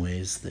some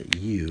ways that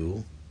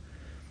you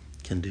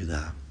can do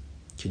that?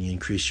 Can you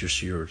increase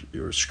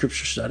your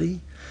scripture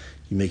study?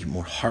 You make it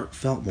more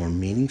heartfelt, more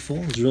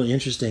meaningful. It's really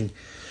interesting.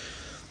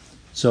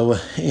 So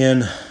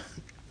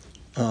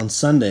on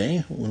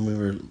Sunday, when we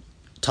were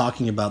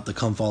talking about the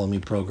Come Follow Me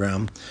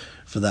program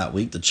for that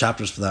week, the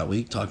chapters for that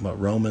week, talking about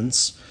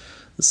Romans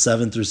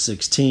 7 through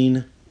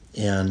 16,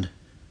 and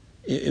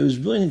it was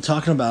really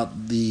talking about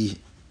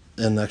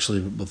and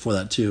actually before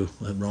that too,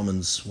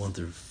 Romans 1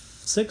 through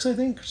 6, I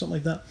think, or something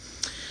like that.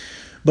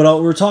 But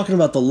we were talking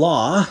about the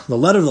law, the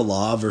letter of the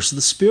law versus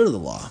the spirit of the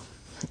law.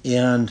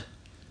 And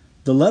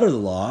the letter of the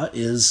law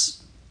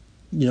is,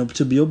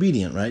 to be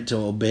obedient, right? To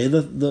obey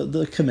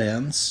the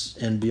commands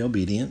and be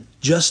obedient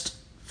just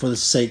for the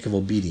sake of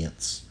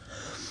obedience.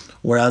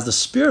 Whereas the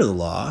spirit of the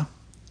law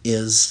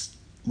is,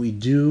 we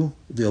do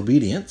the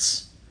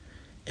obedience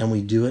and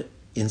we do it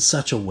in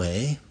such a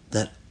way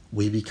that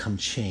we become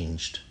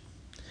changed,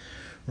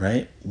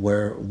 right?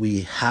 Where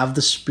we have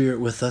the Spirit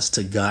with us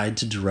to guide,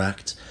 to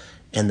direct,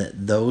 and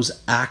that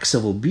those acts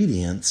of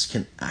obedience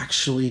can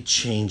actually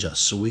change us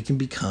so we can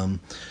become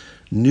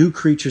new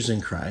creatures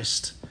in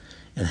Christ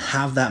and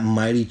have that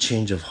mighty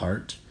change of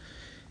heart.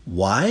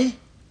 Why?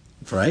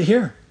 Right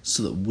here,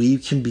 so that we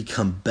can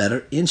become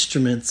better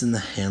instruments in the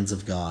hands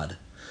of God.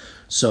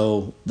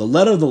 So the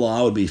letter of the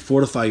law would be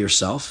fortify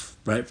yourself,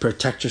 right?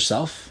 Protect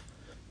yourself,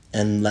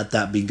 and let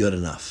that be good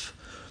enough.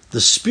 The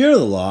spirit of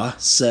the law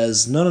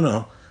says,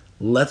 no.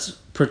 Let's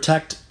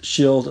protect,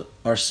 shield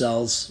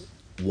ourselves.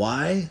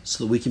 Why?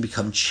 So that we can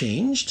become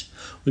changed,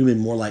 we can be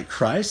more like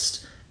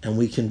Christ, and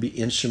we can be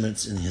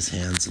instruments in his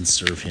hands and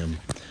serve him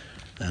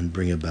and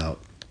bring about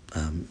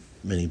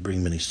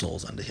many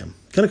souls unto him.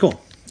 Kind of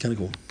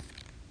cool.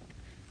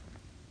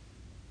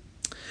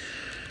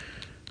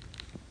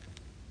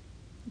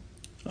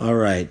 All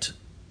right.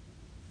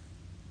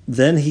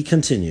 Then he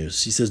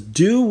continues. He says,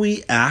 do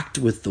we act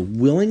with the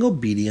willing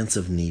obedience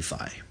of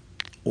Nephi?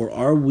 Or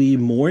are we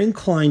more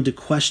inclined to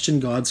question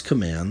God's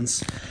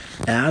commands,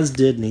 as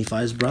did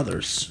Nephi's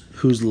brothers,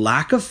 whose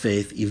lack of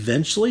faith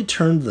eventually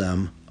turned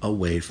them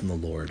away from the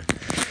Lord?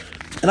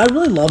 And I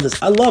really love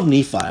this. I love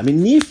Nephi. I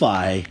mean,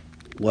 Nephi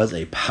was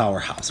a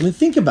powerhouse. I mean,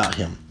 think about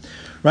him,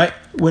 right?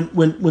 When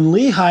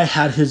Lehi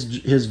had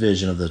his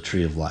vision of the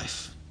tree of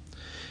life,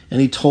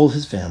 and he told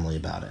his family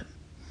about it,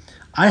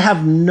 I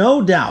have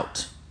no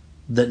doubt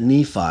that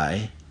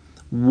Nephi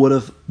would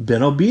have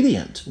been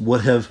obedient,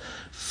 would have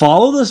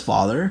followed his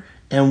father,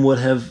 and would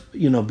have,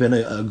 been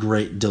a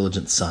great,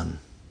 diligent son.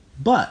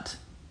 But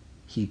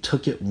he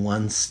took it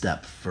one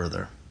step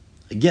further.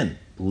 Again,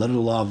 letter of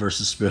the law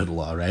versus spirit of the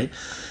law, right?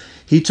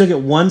 He took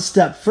it one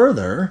step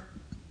further,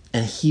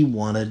 and he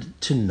wanted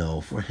to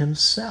know for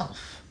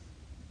himself.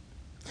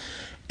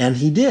 And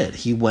he did.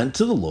 He went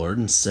to the Lord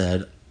and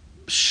said,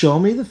 show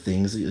me the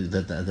things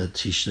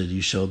that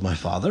you showed my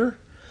father.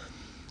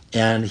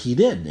 And he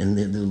did. And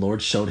the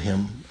Lord showed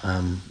him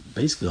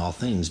basically all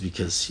things,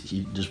 because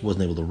he just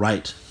wasn't able to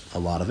write a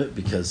lot of it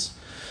because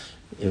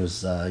it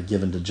was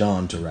given to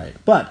John to write.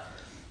 But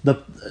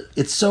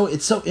it's so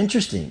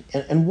interesting.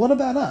 And what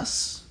about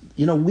us?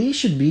 We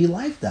should be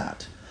like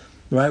that,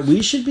 right?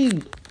 We should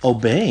be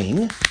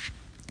obeying,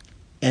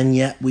 and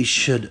yet we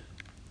should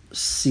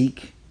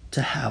seek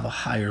to have a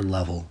higher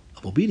level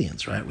of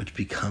obedience, right? Which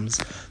becomes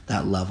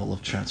that level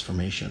of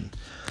transformation,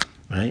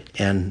 right?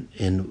 And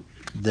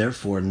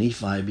therefore,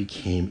 Nephi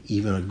became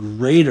even a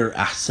greater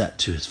asset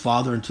to his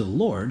father and to the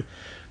Lord,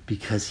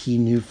 because he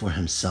knew for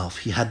himself.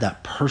 He had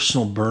that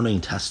personal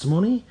burning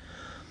testimony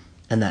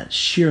and that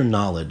sheer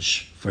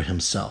knowledge for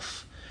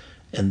himself.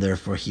 And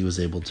therefore, he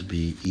was able to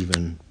be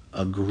even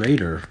a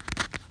greater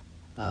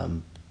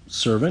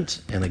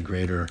servant and a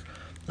greater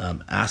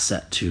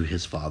asset to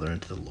his father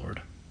and to the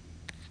Lord.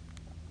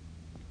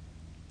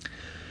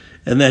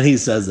 And then he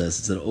says this,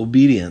 it's that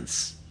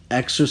obedience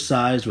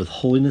exercised with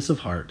holiness of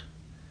heart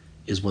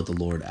is what the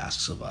Lord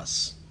asks of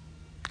us.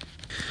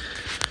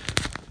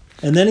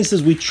 And then he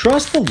says, we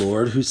trust the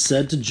Lord, who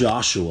said to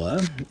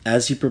Joshua,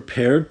 as he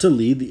prepared to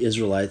lead the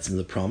Israelites into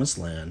the promised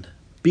land,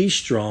 be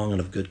strong and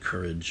of good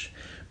courage.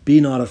 Be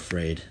not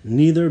afraid,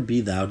 neither be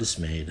thou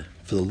dismayed.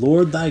 For the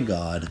Lord thy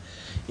God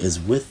is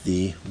with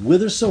thee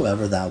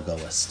whithersoever thou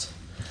goest.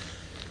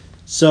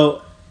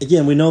 So,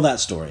 again, we know that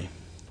story.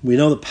 We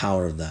know the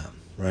power of that,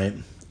 right?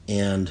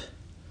 And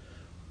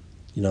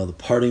the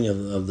parting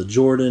of the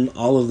Jordan,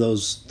 all of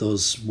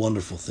those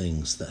wonderful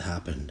things that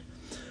happened.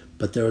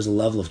 but there was a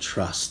level of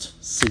trust,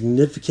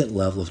 significant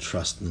level of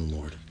trust in the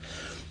Lord.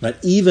 Right?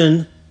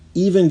 Even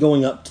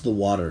going up to the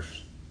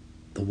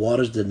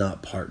waters did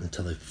not part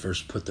until they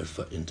first put their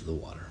foot into the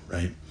water,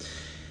 right?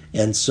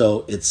 And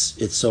so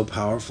it's so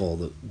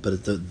powerful,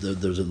 but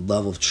there's a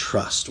level of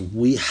trust.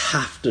 We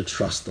have to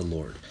trust the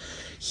Lord.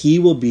 He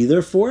will be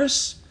there for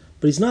us,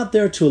 but he's not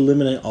there to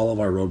eliminate all of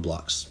our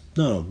roadblocks.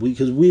 No,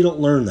 because we don't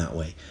learn that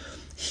way.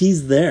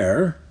 He's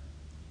there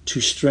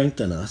to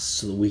strengthen us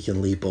so that we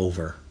can leap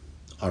over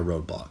our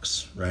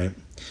roadblocks, right?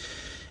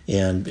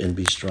 And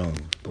be strong.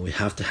 But we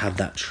have to have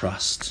that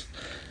trust.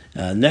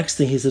 Next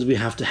thing he says we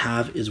have to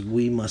have is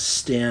we must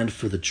stand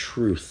for the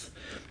truth,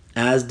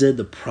 as did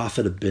the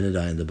prophet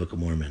Abinadi in the Book of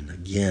Mormon.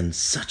 Again,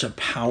 such a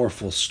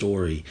powerful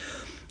story.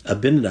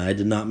 Abinadi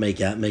did not make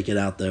it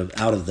out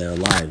of there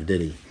alive,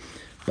 did he?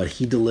 But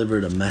he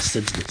delivered a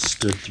message that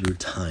stood through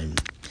time.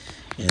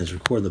 And it's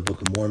recorded in the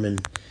Book of Mormon,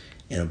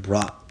 and it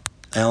brought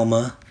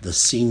Alma, the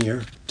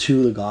senior,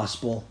 to the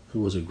gospel, who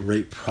was a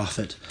great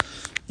prophet.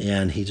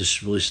 And he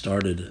just really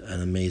started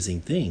an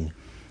amazing thing.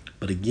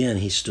 But again,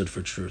 he stood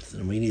for truth.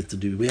 And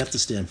we have to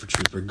stand for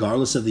truth,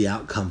 regardless of the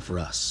outcome for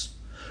us.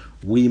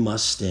 We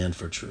must stand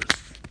for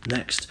truth.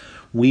 Next,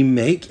 we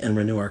make and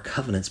renew our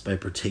covenants by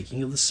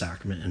partaking of the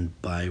sacrament and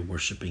by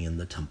worshiping in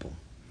the temple.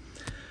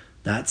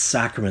 That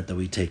sacrament that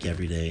we take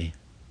every week,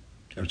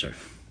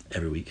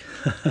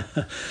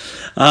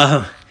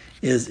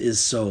 is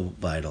so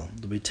vital.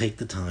 That we take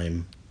the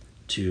time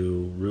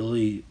to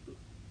really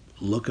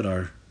look at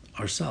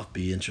ourselves,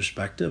 be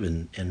introspective,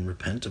 and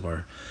repent of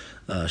our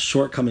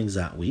shortcomings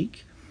that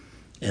week,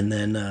 and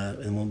then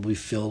we'll be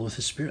filled with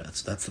His Spirit.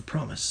 That's the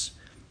promise.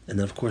 And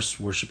then, of course,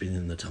 worshiping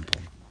in the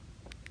temple.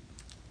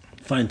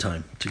 Find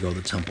time to go to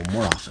the temple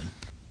more often.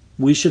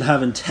 We should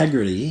have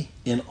integrity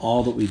in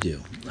all that we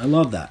do. I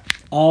love that.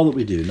 All that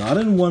we do. Not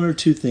in one or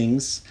two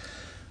things,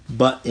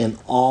 but in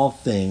all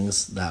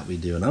things that we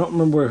do. And I don't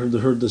remember where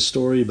I heard this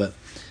story, but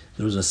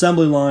there was an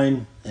assembly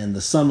line, and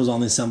the son was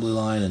on the assembly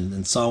line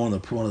and saw one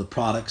of the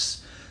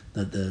products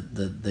that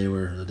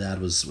the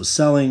dad was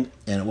selling,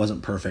 and it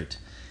wasn't perfect.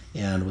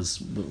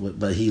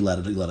 But he let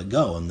it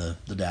go, and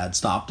the dad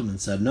stopped him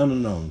and said,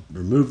 no,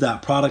 remove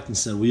that product, and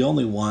said, we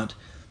only want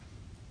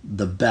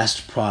the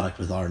best product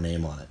with our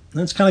name on it.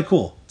 And it's kind of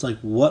cool. It's like,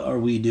 what are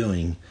we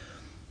doing?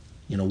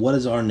 What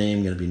is our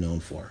name going to be known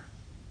for,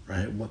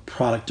 right? What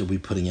product are we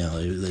putting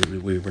out?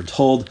 We were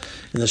told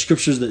in the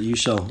scriptures that you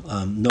shall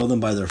know them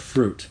by their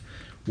fruit.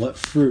 What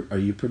fruit are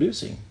you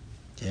producing?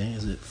 Okay,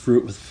 is it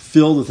fruit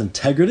filled with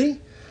integrity,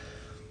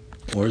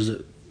 or is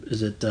it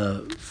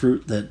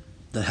fruit that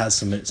has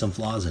some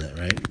flaws in it,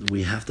 right?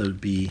 We have to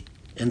be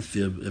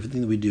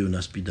everything that we do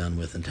must be done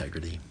with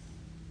integrity.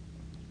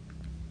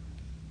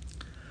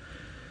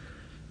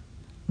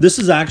 This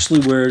is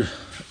actually where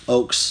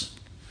Oak's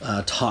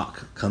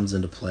talk comes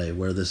into play.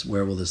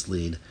 Where will this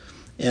lead?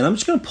 And I'm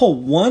just going to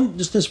pull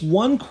this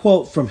one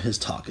quote from his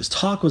talk. His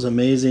talk was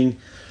amazing,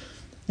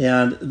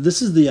 and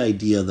this is the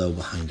idea though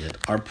behind it.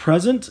 Our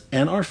present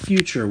and our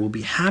future will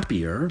be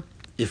happier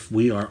if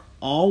we are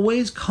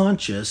always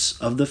conscious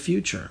of the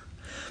future.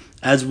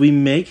 As we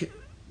make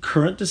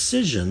current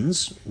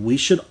decisions, we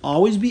should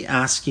always be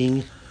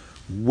asking,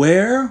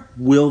 where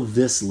will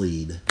this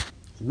lead?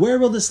 Where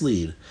will this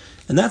lead?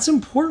 And that's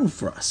important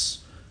for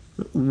us.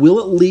 Will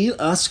it lead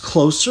us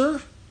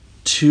closer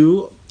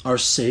to our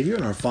Savior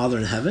and our Father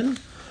in heaven?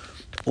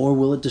 Or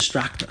will it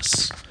distract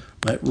us?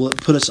 Right? Will it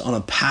put us on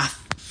a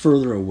path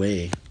further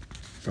away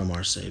from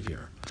our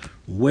Savior?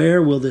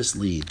 Where will this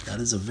lead? That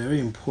is a very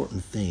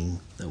important thing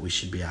that we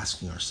should be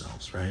asking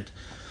ourselves, right?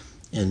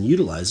 And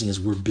utilizing as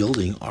we're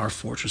building our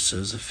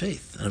fortresses of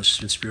faith and of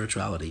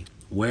spirituality.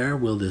 Where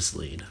will this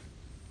lead?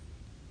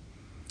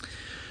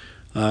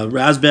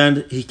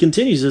 Razband, he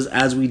continues,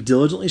 as we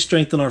diligently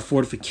strengthen our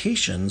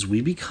fortifications,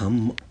 we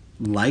become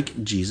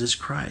like Jesus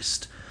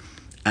Christ,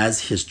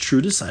 as His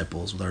true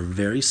disciples with our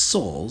very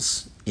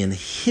souls in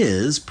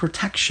His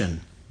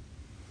protection.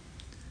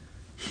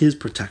 His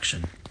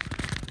protection.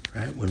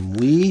 Right? When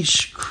we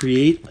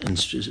create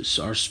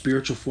our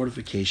spiritual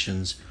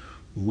fortifications,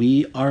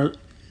 we are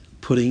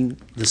putting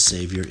the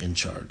Savior in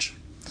charge,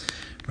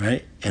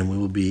 right? And we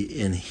will be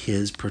in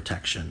His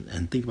protection.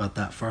 And think about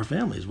that for our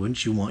families.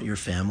 Wouldn't you want your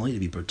family to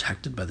be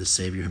protected by the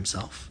Savior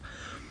Himself?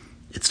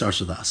 It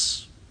starts with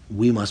us.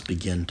 We must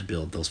begin to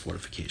build those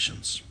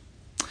fortifications.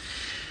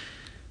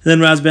 Then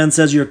Razband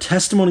says, your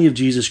testimony of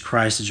Jesus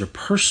Christ is your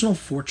personal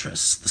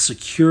fortress, the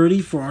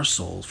security for our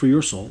souls, for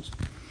your souls.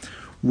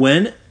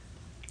 When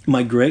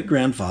my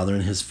great-grandfather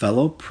and his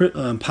fellow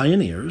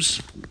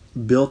pioneers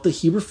built the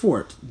Heber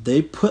fort,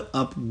 they put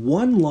up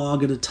one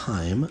log at a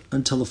time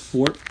until the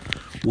fort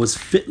was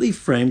fitly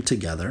framed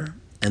together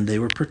and they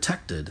were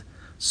protected.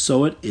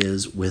 So it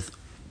is with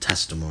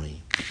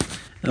testimony.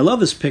 And I love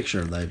this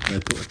picture that I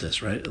put with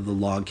this, right, of the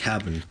log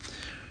cabin,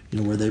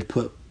 where they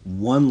put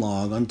one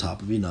log on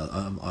top of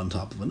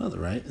another,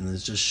 right? And it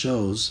just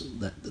shows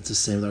that it's the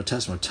same with our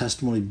testimony. Our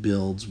testimony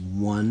builds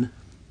one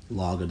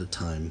log at a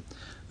time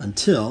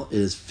until it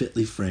is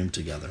fitly framed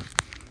together,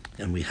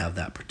 and we have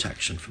that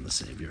protection from the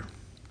Savior.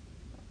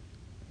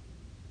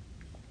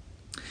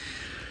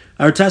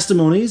 Our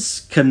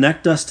testimonies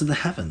connect us to the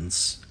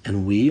heavens,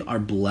 and we are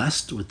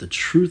blessed with the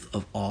truth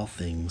of all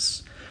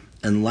things.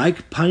 And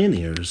like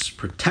pioneers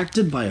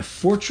protected by a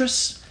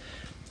fortress,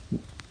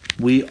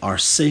 we are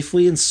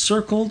safely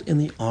encircled in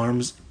the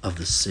arms of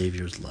the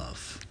Savior's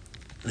love.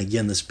 And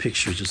again, this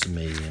picture is just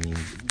amazing. I mean,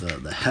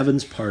 the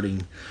heavens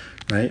parting,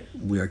 right?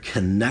 We are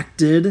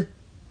connected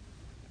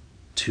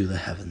to the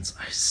heavens.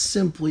 I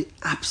simply,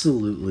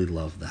 absolutely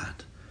love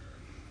that.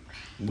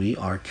 We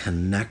are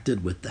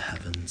connected with the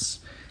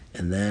heavens.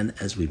 And then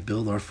as we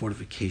build our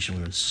fortification,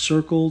 we're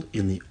encircled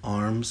in the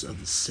arms of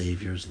the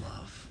Savior's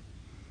love.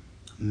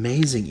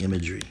 Amazing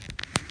imagery.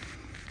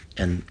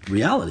 And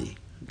reality,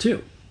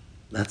 too.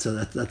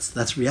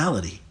 That's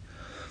reality.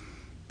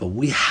 But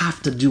we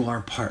have to do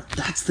our part.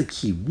 That's the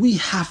key. We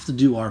have to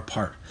do our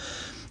part.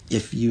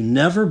 If you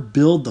never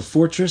build the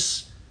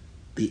fortress,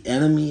 the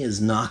enemy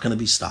is not going to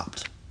be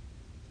stopped.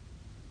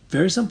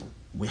 Very simple.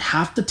 We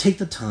have to take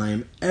the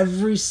time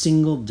every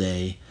single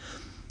day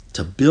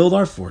to build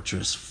our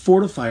fortress,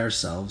 fortify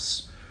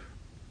ourselves,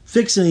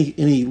 fix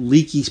any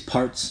leaky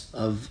parts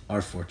of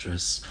our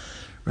fortress,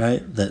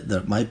 right?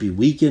 That might be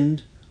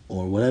weakened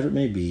or whatever it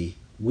may be.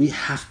 We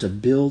have to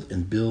build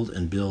and build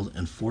and build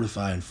and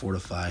fortify and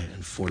fortify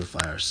and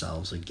fortify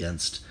ourselves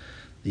against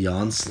the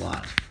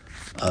onslaught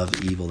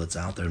of evil that's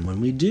out there. And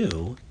when we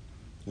do,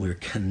 we're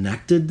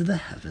connected to the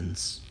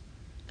heavens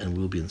and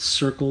we'll be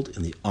encircled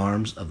in the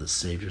arms of the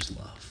Savior's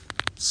love.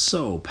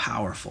 So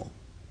powerful.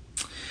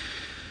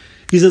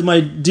 He says, my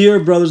dear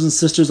brothers and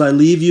sisters, I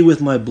leave you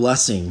with my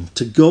blessing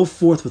to go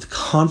forth with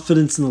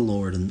confidence in the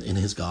Lord and in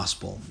his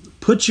gospel.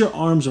 Put your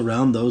arms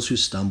around those who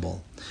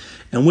stumble,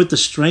 and with the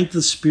strength of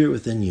the Spirit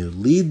within you,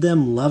 lead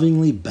them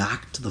lovingly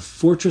back to the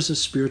fortress of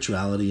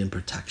spirituality and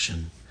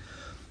protection.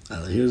 I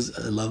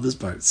love this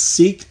part.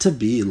 Seek to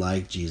be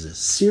like Jesus.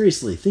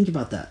 Seriously, think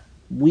about that.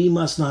 We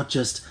must not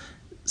just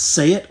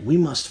say it, we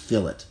must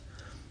feel it.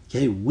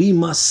 Okay, we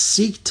must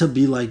seek to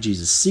be like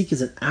Jesus. Seek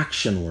is an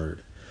action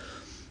word,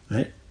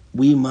 right?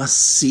 We must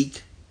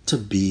seek to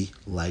be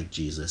like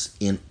Jesus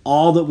in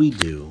all that we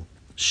do.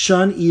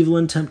 Shun evil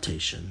and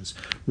temptations.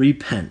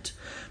 Repent,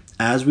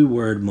 as we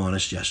were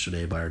admonished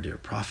yesterday by our dear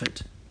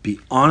prophet.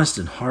 Be honest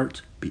in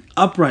heart. Be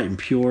upright and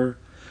pure.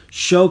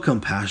 Show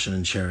compassion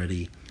and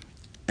charity.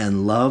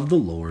 And love the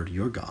Lord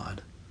your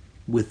God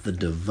with the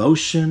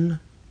devotion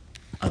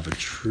of a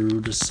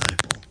true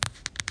disciple.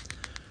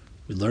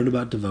 We learned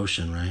about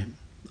devotion, right?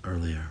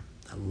 Earlier.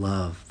 I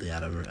love the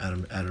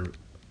adoration.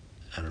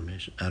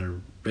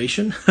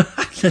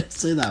 I can't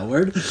say that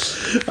word.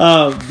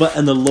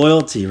 And the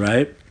loyalty,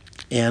 right?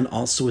 And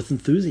also with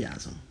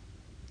enthusiasm,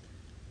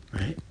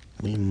 right?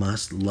 We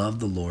must love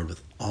the Lord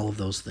with all of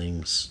those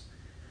things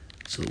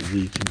so that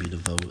we can be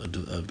devoted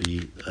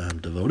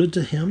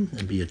to him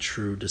and be a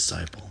true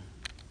disciple.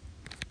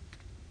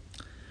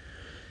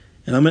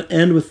 And I'm going to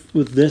end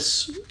with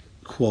this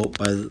quote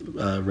by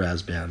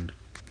Razband.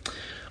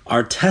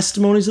 Our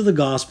testimonies of the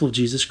gospel of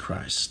Jesus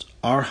Christ,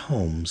 our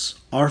homes,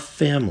 our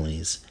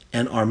families,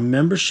 and our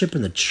membership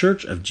in the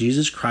Church of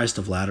Jesus Christ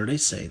of Latter-day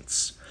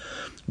Saints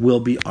will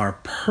be our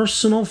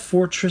personal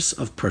fortress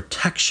of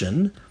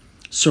protection,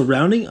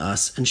 surrounding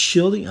us and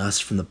shielding us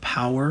from the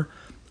power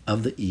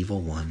of the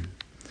evil one.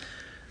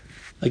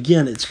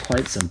 Again, it's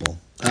quite simple.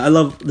 I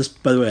love this.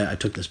 By the way, I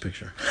took this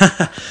picture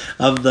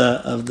of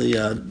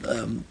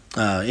the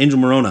Angel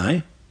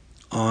Moroni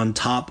on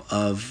top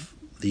of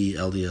the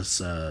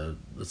LDS.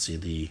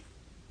 The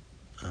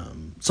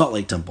Salt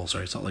Lake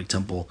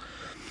Temple,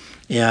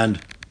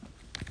 and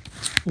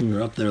we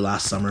were up there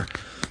last summer.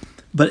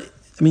 But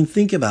I mean,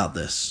 think about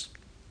this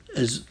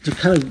as to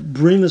kind of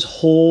bring this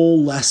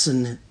whole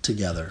lesson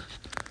together.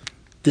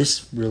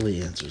 This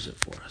really answers it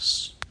for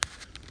us.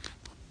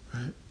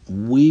 Right?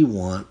 We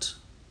want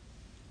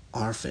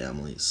our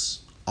families,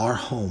 our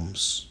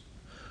homes,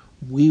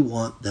 we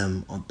want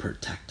them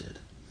protected.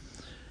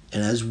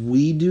 And as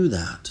we do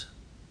that,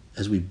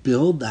 as we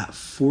build that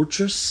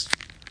fortress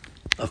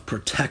of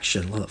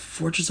protection,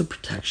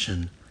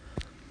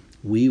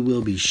 we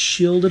will be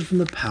shielded from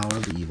the power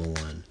of the evil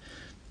one.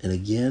 And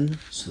again,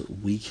 so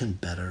that we can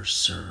better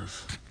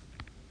serve.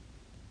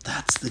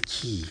 That's the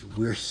key.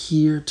 We're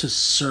here to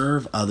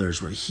serve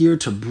others. We're here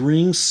to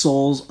bring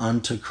souls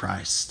unto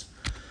Christ.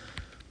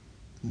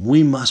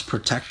 We must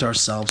protect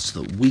ourselves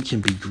so that we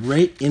can be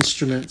great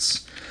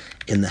instruments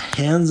in the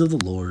hands of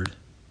the Lord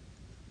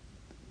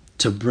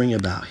to bring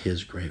about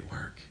his great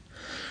work.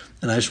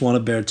 And I just want to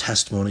bear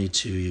testimony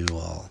to you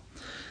all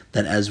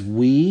that as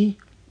we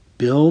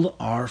build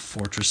our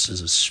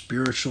fortresses of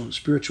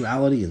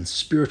spirituality and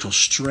spiritual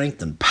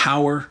strength and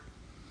power,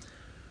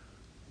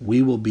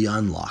 we will be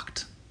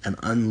unlocked and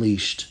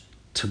unleashed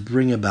to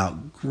bring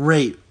about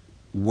great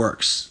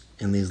works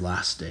in these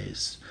last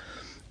days.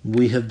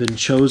 We have been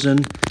chosen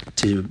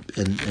to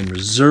and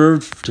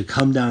reserved to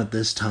come down at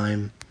this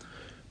time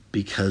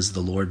because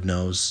the Lord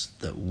knows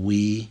that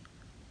we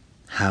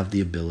have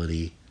the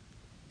ability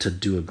to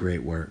do a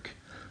great work.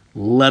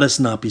 Let us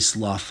not be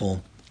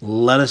slothful.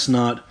 Let us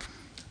not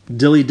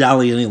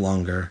dilly-dally any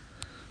longer.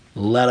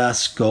 Let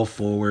us go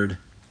forward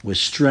with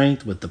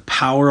strength, with the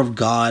power of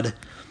God,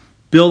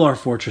 build our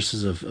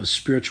fortresses of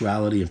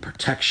spirituality and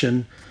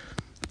protection,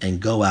 and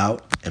go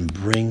out and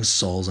bring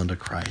souls unto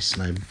Christ.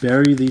 And I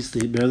bear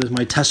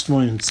my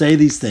testimony and say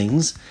these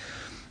things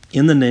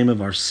in the name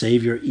of our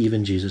Savior,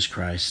 even Jesus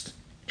Christ.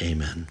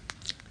 Amen.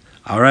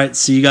 All right,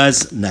 see you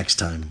guys next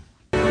time.